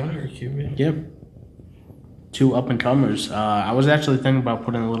versus a younger QB. Yep. 2 up-and-comers. I was actually thinking about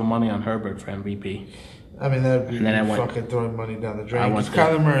putting a little money on Herbert for MVP. I mean, that would be fucking throwing money down the drain. Because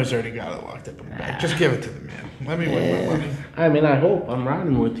Kyler Murray's already got it locked up in the bag. Just give it to the man. Let me win my money. I mean, I hope. I'm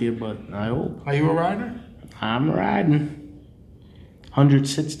riding with you, but I hope. Are you a rider? I'm riding.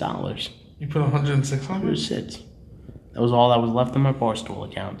 $106. You put 106 on it? 106. That was all that was left in my Barstool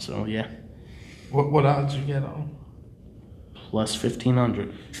account, so yeah. What odds you get on? Plus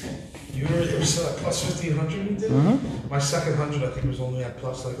 1,500. You were still at plus 1,500 you did? Mm-hmm. My second 100 I think was only at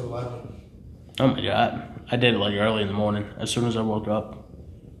plus like 11. Oh my god. I did it like early in the morning, as soon as I woke up.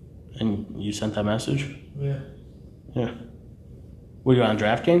 And you sent that message? Yeah. Yeah. Were you on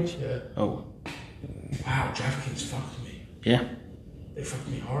DraftKings? Yeah. Oh. Wow, DraftKings fucked me. Yeah. They fucked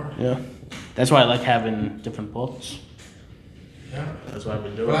me hard. Yeah. That's why I like having different books. Yeah. That's what I've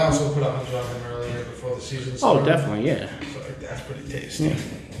been doing. But I also put 100 on them earlier before the season started. Oh, definitely, yeah. So that's pretty tasty. Yeah.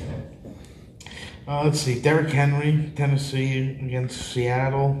 Let's see. Derrick Henry, Tennessee against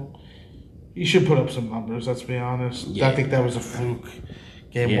Seattle. You should put up some numbers, let's be honest. Yeah. I think that was a fluke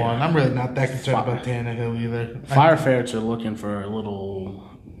game 1. I'm really not that concerned about Tannehill either. Fire Ferrets are looking for a little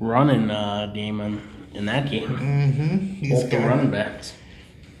running game in that game. Mm-hmm. Both the running backs.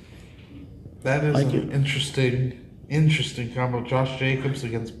 That is an interesting combo. Josh Jacobs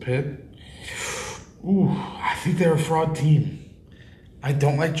against Pitt. Ooh, I think they're a fraud team. I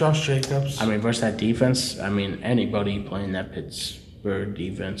don't like Josh Jacobs. I mean, versus that defense, anybody playing that Pittsburgh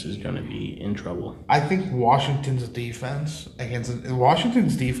defense is going to be in trouble. I think Washington's defense against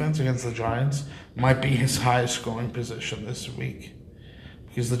the Giants might be his highest scoring position this week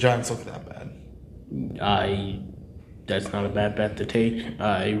because the Giants look that bad. That's not a bad bet to take.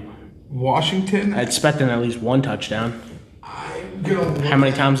 Washington. I expecting at least 1 touchdown. I'm gonna. How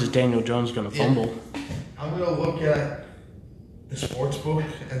many times is Daniel Jones going to fumble? I'm gonna look at the sports book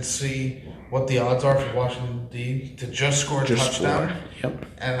and see what the odds are for Washington D to just score a touchdown. Yep.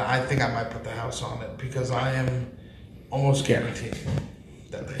 And I think I might put the house on it because I am almost guaranteed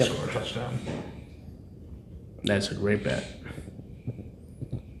that they score a touchdown. That's a great bet.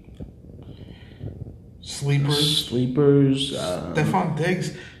 Sleepers. Stephon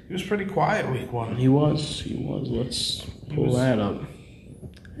Diggs. He was pretty quiet week 1. He was. Let's pull that up.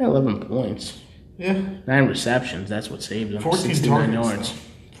 11 points. Yeah. 9 receptions. That's what saved him. 14 69 targets. yards.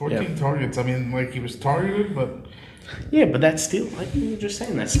 14 targets. I mean, like, he was targeted, but... Yeah, but that's still, like you were just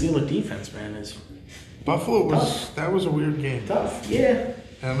saying, that Steelers defense, man, is... Buffalo was... Tough. That was a weird game. Tough, yeah.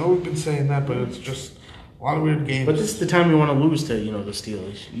 And I know we've been saying that, but it's just a lot of weird games. But this is the time you want to lose to, the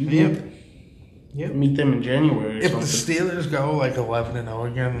Steelers. Yep. Yep. Meet them in January or If the something. Steelers go like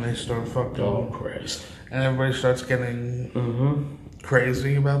 11-0 again and they start fucking, Oh, Christ. and everybody starts getting Mm-hmm.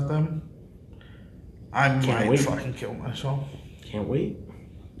 crazy about them, I might wait. fucking kill myself. Can't wait.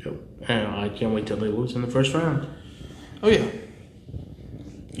 Yep. And I can't wait till they lose in the first round. Oh yeah.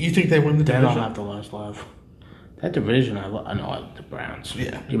 You think they win the Then I'll division? have to last live. That division, I know I like the Browns.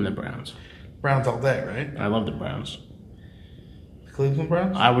 Yeah. Give me the Browns. Browns all day, right? I love the Browns. Cleveland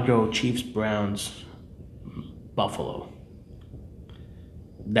Browns? I would go Chiefs, Browns, Buffalo.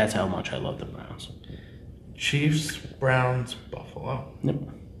 That's how much I love the Browns. Chiefs, Browns, Buffalo. Yep.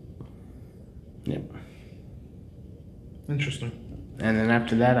 Yep. Interesting. And then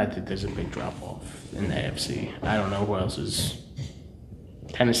after that, I think there's a big drop off in the AFC. I don't know who else is.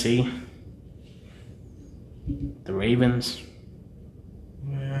 Tennessee. The Ravens.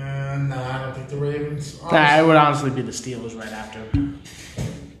 No, I don't think the Ravens. Nah, it would honestly be the Steelers right after.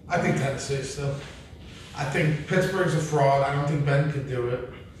 I think Tennessee still. I think Pittsburgh's a fraud. I don't think Ben could do it.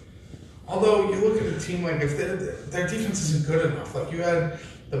 Although you look at a team like if their defense isn't good enough. Like you had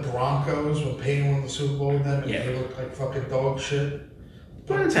the Broncos when Payne won the Super Bowl with them, and Yeah. they looked like fucking dog shit.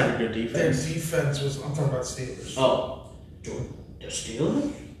 Browns have a good Their defense. defense was. I'm talking about Steelers. Oh, the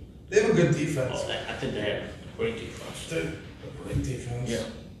Steelers? They have a good defense. Oh, I think they have a great defense. Dude, a great defense. Yeah.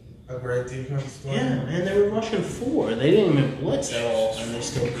 A great defense. Yeah, man, they were rushing 4. They didn't even blitz at all, and they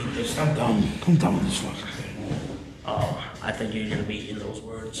still beat this. I'm done. I'm done with this fucking thing. Oh, I think you're gonna be eating those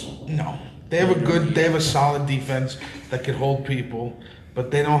words. No. They have a solid defense that can hold people,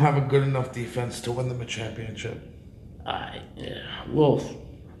 but they don't have a good enough defense to win them a championship. Yeah. Well,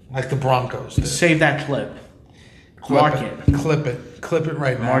 Like the Broncos did. save that clip. Mark it. Clip it. Clip it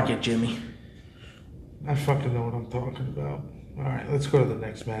right now. Mark it, Jimmy. I fucking know what I'm talking about. Alright, let's go to the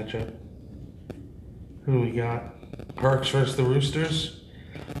next matchup. Who do we got? Perks versus the Roosters.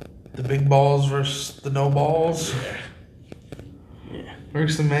 The big balls versus the no balls. Yeah.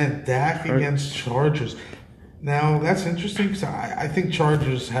 Perks the man. Dak against Chargers. Now, that's interesting because I think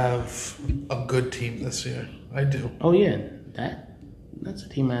Chargers have a good team this year. I do. Oh yeah, that's a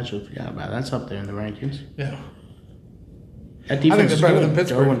team I actually forgot about. That's up there in the rankings. Yeah. That I think defense they're is better good. than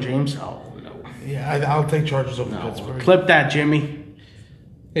Pittsburgh. Derwin James. Oh no. Yeah, I'll take Chargers over No. Pittsburgh. Clip that, Jimmy.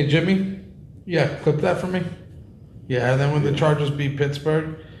 Hey, Jimmy? Yeah, clip that for me. Yeah, and then when the Chargers beat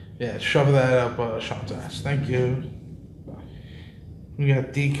Pittsburgh, yeah, shove that up Sean's ass. Thank you. We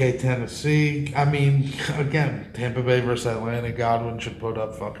got DK Tennessee. I mean, again, Tampa Bay versus Atlanta. Godwin should put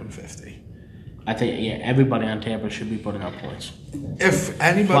up fucking 50. I think everybody on Tampa should be putting up points. If Play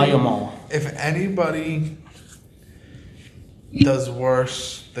anybody, them all. if anybody does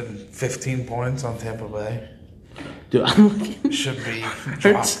worse than 15 points on Tampa Bay, Dude, I'm looking. should be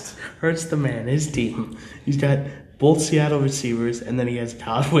dropped. Hurts the man, his team. He's got both Seattle receivers, and then he has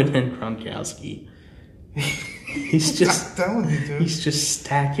Godwin and Gronkowski. He's just I'm telling you, dude. he's just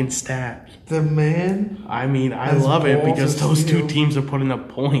stacking. The man. I mean, I Has love it balls because of those two steel. teams are putting up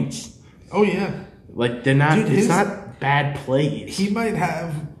points. Oh yeah. Like they're not. Dude, it's his- not bad plays. He might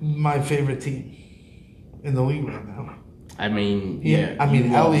have my favorite team in the league right now. I mean, yeah. I mean,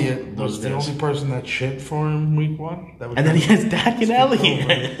 you love Elliott was the guys. only person that shit for him week 1. That was And then he has Dak and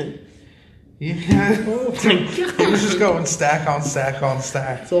Elliott. Yeah. Oh my He was god! just going stack on stack on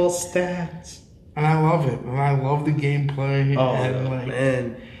stack. It's all stats. And I love it. And I love the gameplay. Oh and like,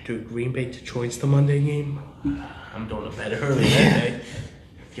 man, dude, Green Bay Detroit's the Monday game. I'm doing a bed early that day.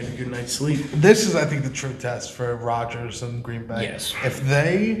 Get a good night's sleep. this is, I think, the true test for Rodgers and Green Bay. Yes. If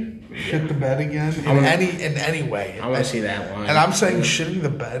they shit the bed again in wanna- any way. I want to see that line. And I'm saying shitting the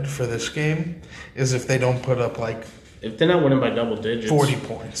bed for this game is if they don't put up like if they're not winning by double digits, 40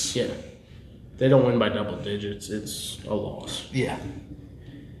 points. Yeah, they don't win by double digits. It's a loss. Yeah.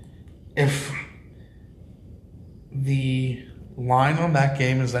 If the line on that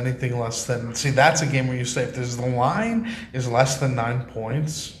game is anything less than... See, that's a game where you say if the line is less than 9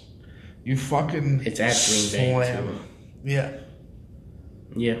 points, you fucking It's at Green Bay, slam. too. Yeah.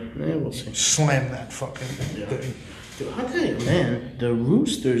 Yeah, we'll see. Slam that fucking Yeah. thing. Dude, I tell you, man, the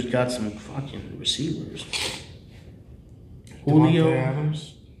Roosters got some fucking receivers. Devontae Julio,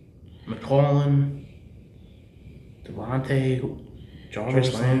 Adams. McCollin, Devontae,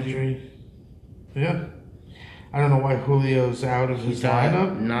 Jarvis Landry. Yeah. I don't know why Julio's out of his He's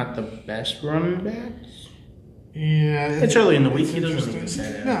lineup. not the best running backs. Yeah. It's early in the week. it's He doesn't interesting. even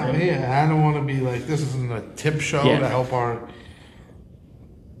say that. No, yeah. I don't want to be like, this isn't a tip show Yeah. to help our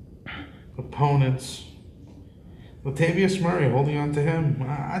opponents. Latavius Murray, holding on to him.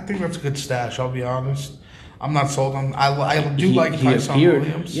 I think that's a good stash, I'll be honest. I'm not sold on... I do like he Tyson appeared.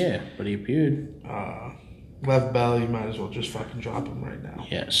 Williams. Yeah, but he appeared. Left Bell, you might as well just fucking drop him right now.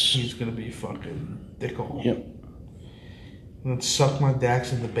 Yes. He's going to be fucking dickhole. Yep. Let's suck my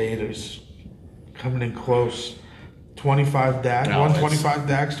Dax and the Baiters. Coming in close. 25 Dax, 125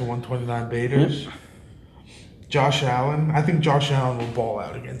 Dax to 129 Baiters. Yep. Josh Allen. I think Josh Allen will ball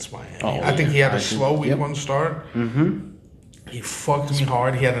out against Miami. Oh, I think he had a I slow think- week one start. Mm-hmm. He fucked me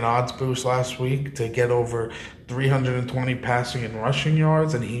hard. He had an odds boost last week to get over 320 passing and rushing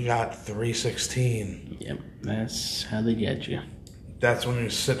yards, and he got 316. Yep. That's how they get you. That's when you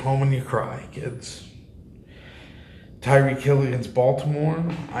sit home and you cry, kids. Tyreek Hill against Baltimore.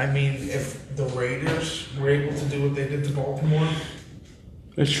 I mean, if the Raiders were able to do what they did to Baltimore,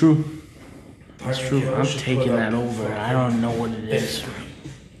 That's true. That's Tyreek true. Hill I'm should taking put that up over. fucking I don't know what it is. victory.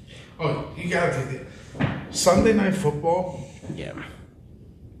 Oh, you gotta take it. Sunday Night Football, Yeah.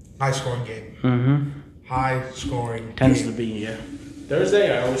 high scoring game. Mm-hmm. High scoring Tends game. to be, yeah.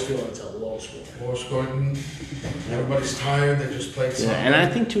 Thursday, I always feel it's a low score. Low scoring. Everybody's tired. They just played Yeah, Sunday. and I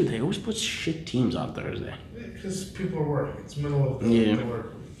think, too, they always put shit teams on Thursday. Because people are working. It's middle of the Yeah.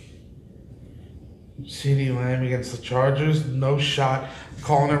 work week. CeeDee Lamb against the Chargers. No shot.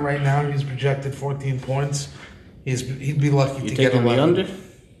 Calling it right now. He's projected 14 points. He'd be lucky You to get taking the 11. under?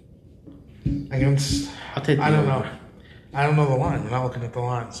 Against, I'll take the I don't over. know. I don't know the line. We're not looking at the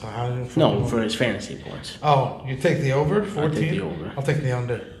line. So how do you No, for his fantasy points. Oh, you take the over? 14? I'll take the over. I'll take the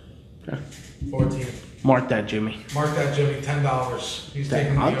under. Okay. 14. Mark that, Jimmy. Mark that, Jimmy. $10. He's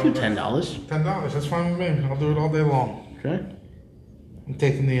taking the I'll over. do $10. $10. That's fine with me. I'll do it all day long. Okay. I'm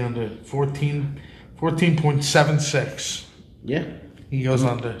taking the under. 14.76. Yeah. He goes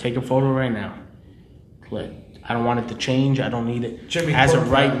under. Take a photo right now. Click. I don't want it to change. I don't need it. Jimmy, as of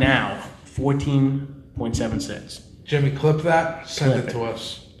clip right that. now, 14.76. Jimmy, clip that. Send Clip it it. to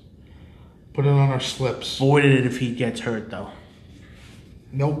us. Put it on our slips. Void it if he gets hurt, though.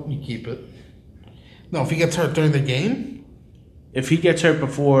 Nope, you keep it. No, if he gets hurt during the game? If he gets hurt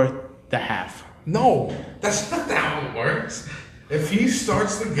before the half. No, that's not how it works. If he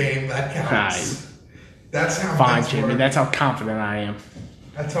starts the game, that counts. That's how Fine, bets Jimmy. work. That's how confident I am.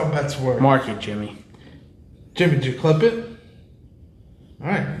 That's how bets work. Mark it, Jimmy. Jimmy, did you clip it? All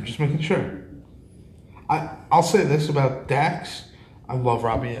right, I'm just making sure. I'll say this about Dax. I love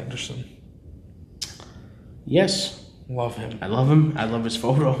Robbie Anderson. Yes. Love him. I love him. I love his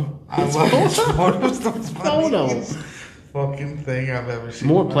photo. I love his photos. That's the Photo. funniest fucking thing I've ever seen.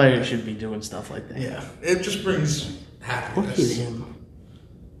 More in my players life. should be doing stuff like that. Yeah, it just brings Look at happiness him.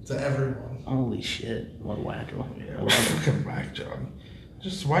 to everyone. Holy shit. What a wacko. Yeah, I love him. fucking whack job.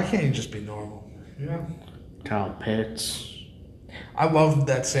 Just why can't you just be normal? You know. Kyle Pitts. I love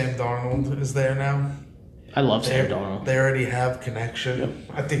that Sam Darnold is there now. I love Sam Darnold. They already have connection. Yep.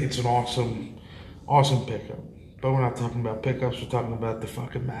 I think it's an awesome pickup. But we're not talking about pickups. We're talking about the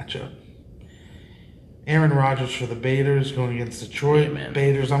fucking matchup. Aaron Rodgers for the Baiters going against Detroit. Yeah, man.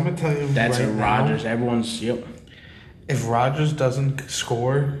 Baiters, I'm going to tell you That's right a now, Rodgers. Everyone's, yep. if Rodgers doesn't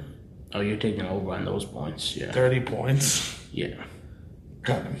score Oh, you're taking over on those points. Yeah. 30 points, Yeah.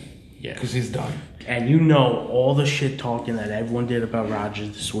 cut him. Yeah. Because he's done. And you know all the shit talking that everyone did about Rodgers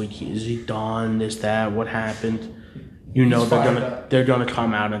this week. Is he done? This, that, what happened? You know He's fired up. they're gonna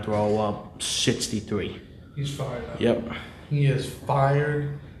come out and throw up 63. He's fired up. Yep. He is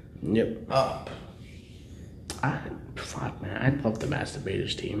fired Yep. up. Fuck man, I love the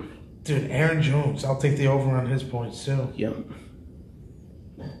Masturbators team. Dude, Aaron Jones, I'll take the over on his points too. Yep.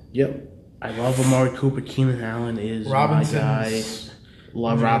 Yep. I love Amari Cooper. Keenan Allen is my guy. Robinson's-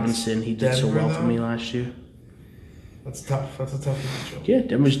 Love Robinson. He did so Denver, well for though? me last year. That's tough. That's a tough matchup. Yeah,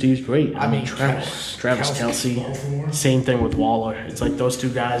 Denver's D's great. I mean, Travis Travis Kelsey. Baltimore. Same thing with Waller. It's like those two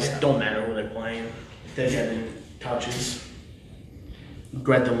guys, Yeah. don't matter who they're playing. They're getting touches.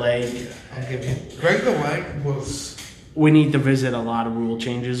 Greg the leg. I'll give you. Greg the Leg was. We need to visit a lot of rule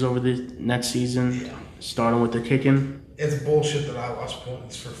changes over the next season, Yeah. starting with the kicking. It's bullshit that I lost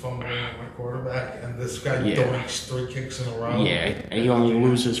points for fumbling at my quarterback, and this guy Yeah. doinks 3 kicks in a row. Yeah, and he only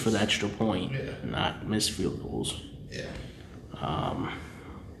loses for the extra point, Yeah. not missed field goals. Yeah.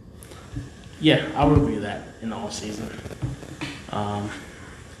 Yeah, I'll review that in the off season.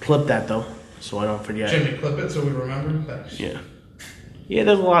 Clip that though, so I don't forget. Jimmy, clip it so we remember. Thanks. Yeah. Yeah,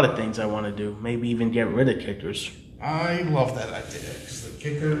 there's a lot of things I want to do. Maybe even get rid of kickers. I love that idea because the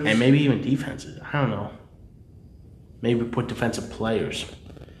kickers. And maybe even defenses. I don't know. Maybe put defensive players.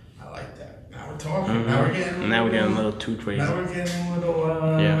 I like that. Now we're talking. Now we're getting. Now we're getting a little too crazy. Now we're getting a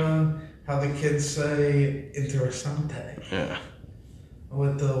little. Yeah. How the kids say interessante. Yeah. A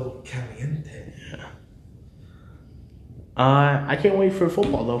little caliente. I can't wait for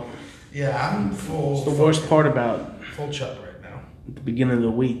football though. Yeah, I'm full. It's the worst part about Full chub right now. the beginning of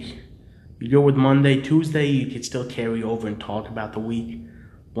the week. You go with Monday. Tuesday, you could still carry over and talk about the week.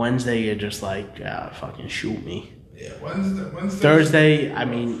 Wednesday, you're just like, fucking shoot me. Yeah, Wednesday. Thursday, I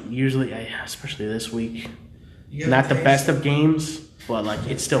mean, usually, especially this week, not the best of games, but like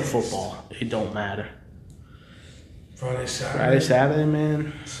it's still football. It don't matter. Friday, Saturday,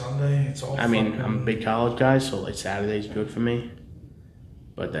 man. Sunday, it's all. I mean, I'm a big college guy, so like Saturday's good for me.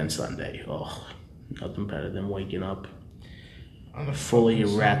 But then Sunday, nothing better than waking up fully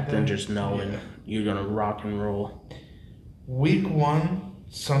erect and just knowing you're gonna rock and roll. Week 1,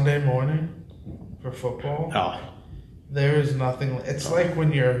 Sunday morning for football. Oh, there is nothing. It's like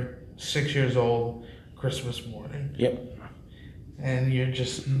when you're 6 years old, Christmas morning. Yep. And you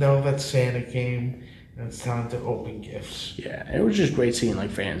just know that Santa came and it's time to open gifts. Yeah, it was just great seeing like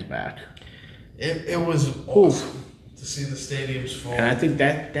fans back. It was awesome to see the stadiums full. And I think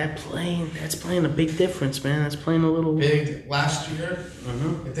that's playing a big difference, man. That's playing a little big. Last year,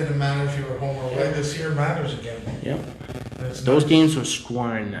 it didn't matter if you were home or away. This year it matters again. Yep. Those games were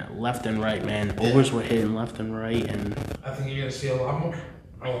scoring left and right, man. Overs were hitting left and right, and I think you're gonna see a lot more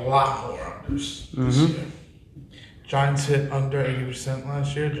unders this year. Giants hit under 80%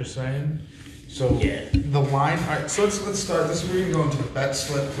 last year. Just saying. So the line. All right. So let's start. This is where you go into the bet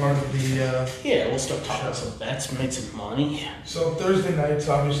slip part of the. We'll start talking about some bets, make some money. So Thursday night's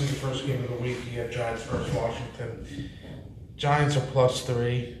obviously the first game of the week. You have Giants versus Washington. Giants are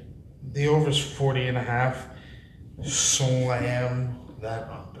 +3. The over's 40.5. Slam that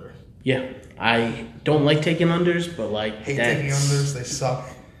under. Yeah, I don't like taking unders, but like hate taking unders. They suck.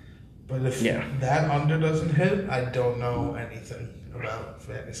 But if that under doesn't hit, I don't know anything about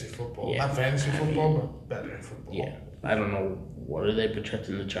fantasy football. Not fantasy football, but betting football. Yeah, I don't know what are they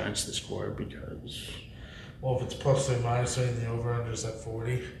projecting the Giants to score because. Well, if it's +3, -3, and the over/under is at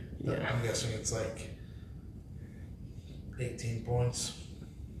 40, I'm guessing it's like 18 points.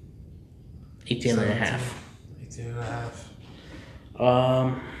 18.5. 18.5.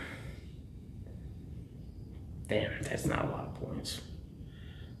 Damn, that's not a lot of points.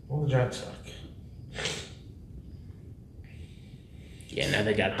 Well, the Giants suck. Yeah, now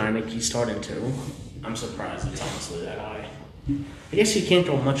they got Heineke starting too. I'm surprised it's honestly that high. I guess you can't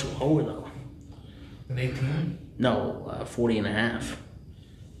go much lower though. An 18? No, 40.5.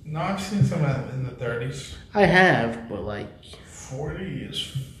 No, I've seen some in the 30s. I have, but like 40 is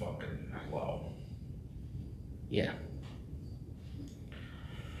fucking low. Yeah.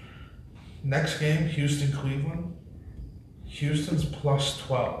 Next game, Houston-Cleveland. Houston's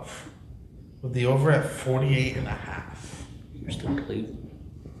 +12 with the over at 48.5. Houston, Cleveland.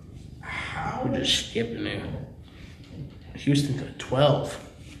 How? We're just skipping it. Houston got 12.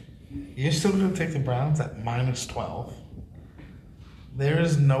 You're still going to take the Browns at -12? There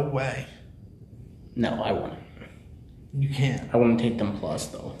is no way. No, I wouldn't. You can't. I wouldn't take them plus,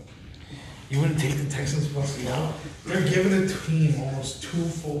 though. You wouldn't take the Texans plus? No. They're giving the team almost 2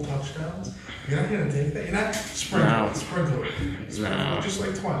 full touchdowns. You're not going to take that? You're not sprinkle it. No. Just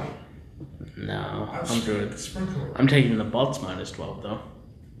like 20. No, I'm good. Sprinkle it. I'm taking the Bucks -12, though.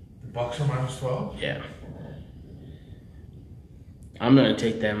 The Bucks are -12? Yeah. I'm going to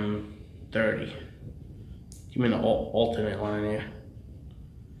take them 30. Give me an alternate line here.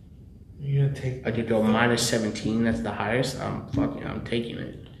 You're going to take... I could go -17. That's the highest. I'm taking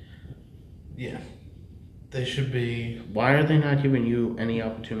it. Yeah. They should be... Why are they not giving you any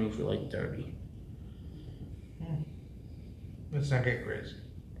opportunity for like 30? Let's not get crazy.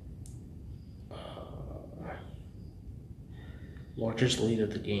 Largest lead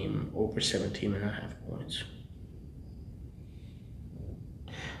of the game, over 17.5 points.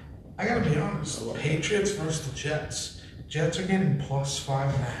 I gotta be honest. Patriots versus the Jets. Jets are getting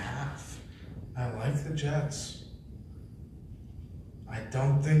 +5.5. I like the Jets. I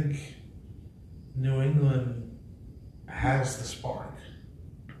don't think New England has the spark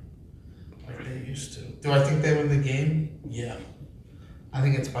like they used to. Do I think they win the game? Yeah. I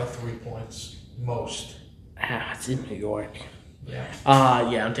think it's by 3 points. Most. It's in New York. Yeah.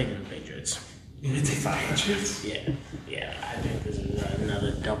 I'm taking the Patriots. You gonna take the Patriots? Yeah. I think this is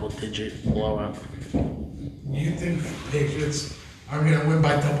another double-digit blowout. You think the Patriots are gonna win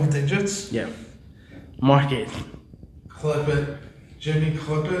by double digits? Yeah. Mark it. Clip it. Jimmy,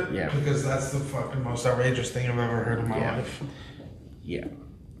 clip it. Yeah. Because that's the fucking most outrageous thing I've ever heard in my life. Yeah.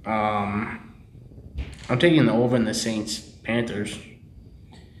 I'm taking the over in the Saints-Panthers.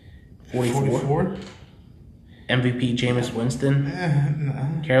 44? MVP Jameis Winston.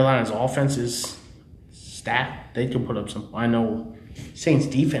 No. Carolina's offense is stacked. They can put up some. I know Saints'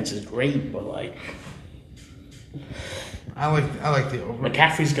 defense is great, but like I like the over.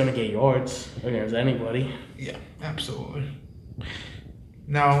 McCaffrey's gonna get yards against anybody. Yeah, absolutely.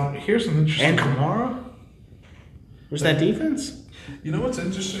 Now, here's an interesting... And Kamara? Where's that defense? You know what's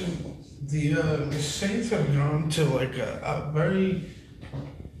interesting? The Saints have gone to like a very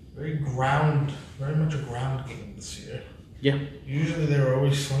much a ground game this year. Yeah. Usually they were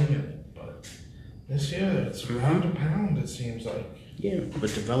always slinging it, but this year it's ground and pound, it seems like. Yeah,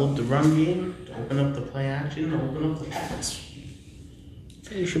 but develop the run game, open up the play action, open up the pass.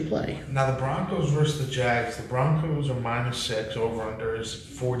 So you should play. Now the Broncos versus the Jags. The Broncos are -6. Over/under is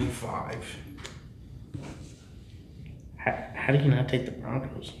 45. How do you not take the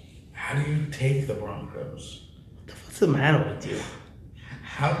Broncos? How do you take the Broncos? What's the matter with you?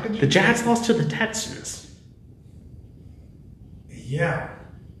 How could you? The Jags lost to the Texans. Yeah,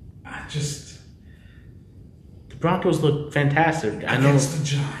 The Broncos look fantastic. Against the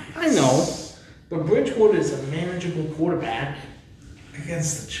Giants. I know, but Bridgewater is a manageable quarterback.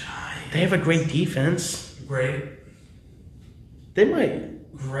 Against the Giants. They have a great defense. Great. They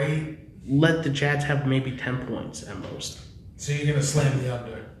might Great. let the Jets have maybe 10 points at most. So you're gonna slam the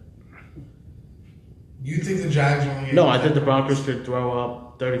under? You think the Jags are only? No, I think the Broncos could throw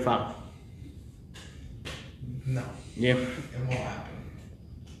up 35. No, Yeah. it won't happen.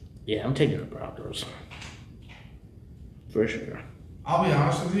 Yeah, I'm taking the Broncos. For sure. I'll be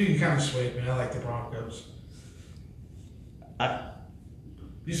honest with you. You kind of swayed me. I like the Broncos.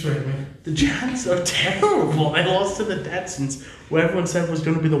 You swayed me. The Jets are terrible. They lost to the Texans, where everyone said was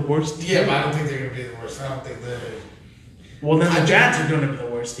going to be the worst team. Yeah, but I don't think they're gonna be the worst. I don't think they're. Well, then the Jets are going to be the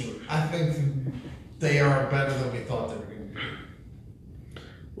worst team. I think they are better than we thought they were going to be.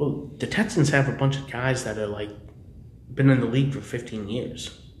 Well, the Texans have a bunch of guys that are like been in the league for 15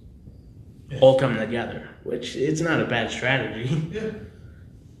 years. Yeah. All coming together, which it's not a bad strategy. Yeah.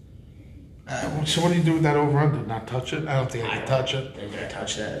 So what do you do with that over/under? Not touch it? I don't think I can touch it. They're going to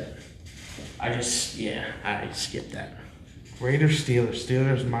touch that. I skipped that. Raiders, Steelers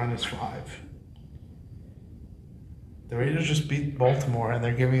 -5. The Raiders just beat Baltimore and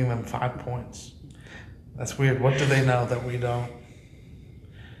they're giving them 5 points. That's weird. What do they know that we don't?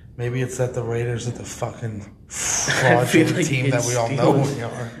 Maybe it's that the Raiders are the fucking fraudulent like team that we all know we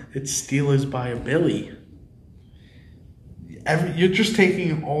are. It's Steelers by a Billy. You're just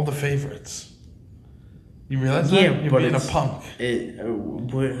taking all the favorites. You realize that? Yeah, You're but being a punk.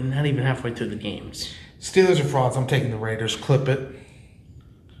 We're not even halfway through the games. Steelers are frauds. I'm taking the Raiders. Clip it.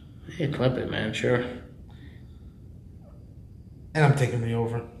 Yeah, clip it, man. Sure. And I'm taking the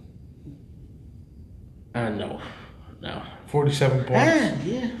over. No. 47 points.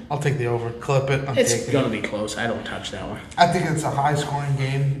 Yeah. I'll take the over. Clip it. It's going to be close. I don't touch that one. I think it's a high-scoring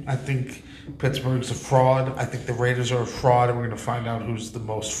game. I think Pittsburgh's a fraud. I think the Raiders are a fraud, and we're going to find out who's the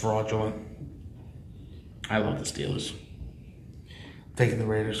most fraudulent. I love the Steelers. Taking the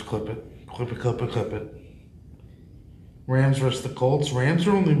Raiders. Clip it. Clip it. Rams versus the Colts. Rams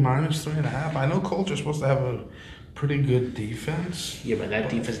are only -3.5. I know Colts are supposed to have a pretty good defense. Yeah, but that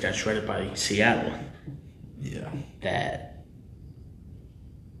defense got shredded by Seattle. Yeah.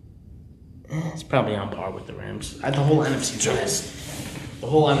 It's probably on par with the Rams. The whole NFC West. The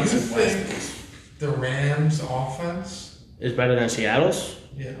whole You NFC West think the Rams' offense? is better than Seattle's?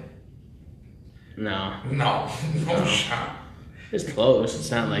 Yeah. No. No shot. It's close. It's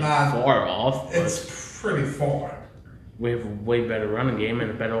not like far off. But It's pretty far. we have a way better running game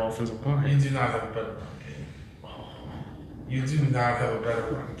and a better offensive You line. do not have a better run game. You do not have a better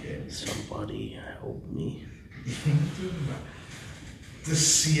run game. Somebody help me. You do not. The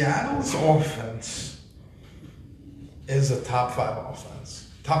Seattle's offense is a top 5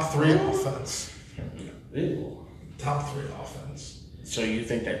 offense. Top 3 offense. Ew. Top 3 offense. So you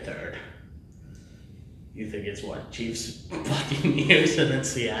think they're third? You think it's what? Chiefs, Buccaneers, and then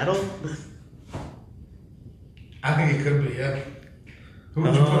Seattle? I think it could be, yeah. Who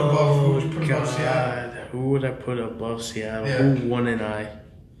would you put above Seattle? Who would I put above Seattle? Yeah. Who won and I?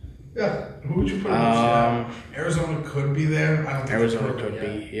 Yeah. Who would you put above Seattle? Arizona could be there. I don't think Arizona they could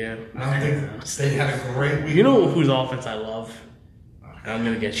yet. be, yeah. I don't think they had a great week. You know whose offense I love? I'm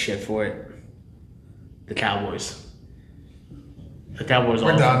gonna get shit for it. The Cowboys. The Cowboys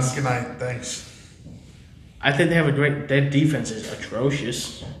We're done. offense. Good night. Thanks. I think they have a great. Their defense is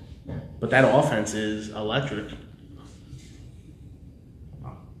atrocious, but that offense is electric.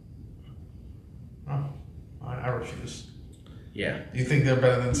 I refuse. Yeah. Do you think they're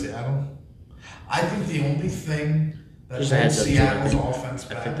better than Seattle? I think the only thing that Just a holds heads up, Seattle's too, I offense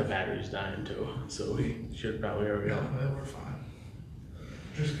think back. the battery's dying too, so we should probably hurry up. Yeah, we're fine.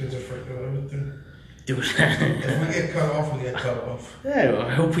 Just kids are freaking out everything. Dude. If we get cut off, we get cut off. Yeah, well,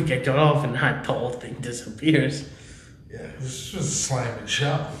 I hope we get cut off and not the whole thing disappears. Yeah, this was a slamming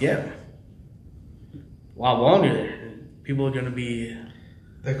show. Yeah. A lot longer. People are going to be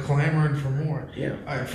They're clamoring for more. Yeah. All right,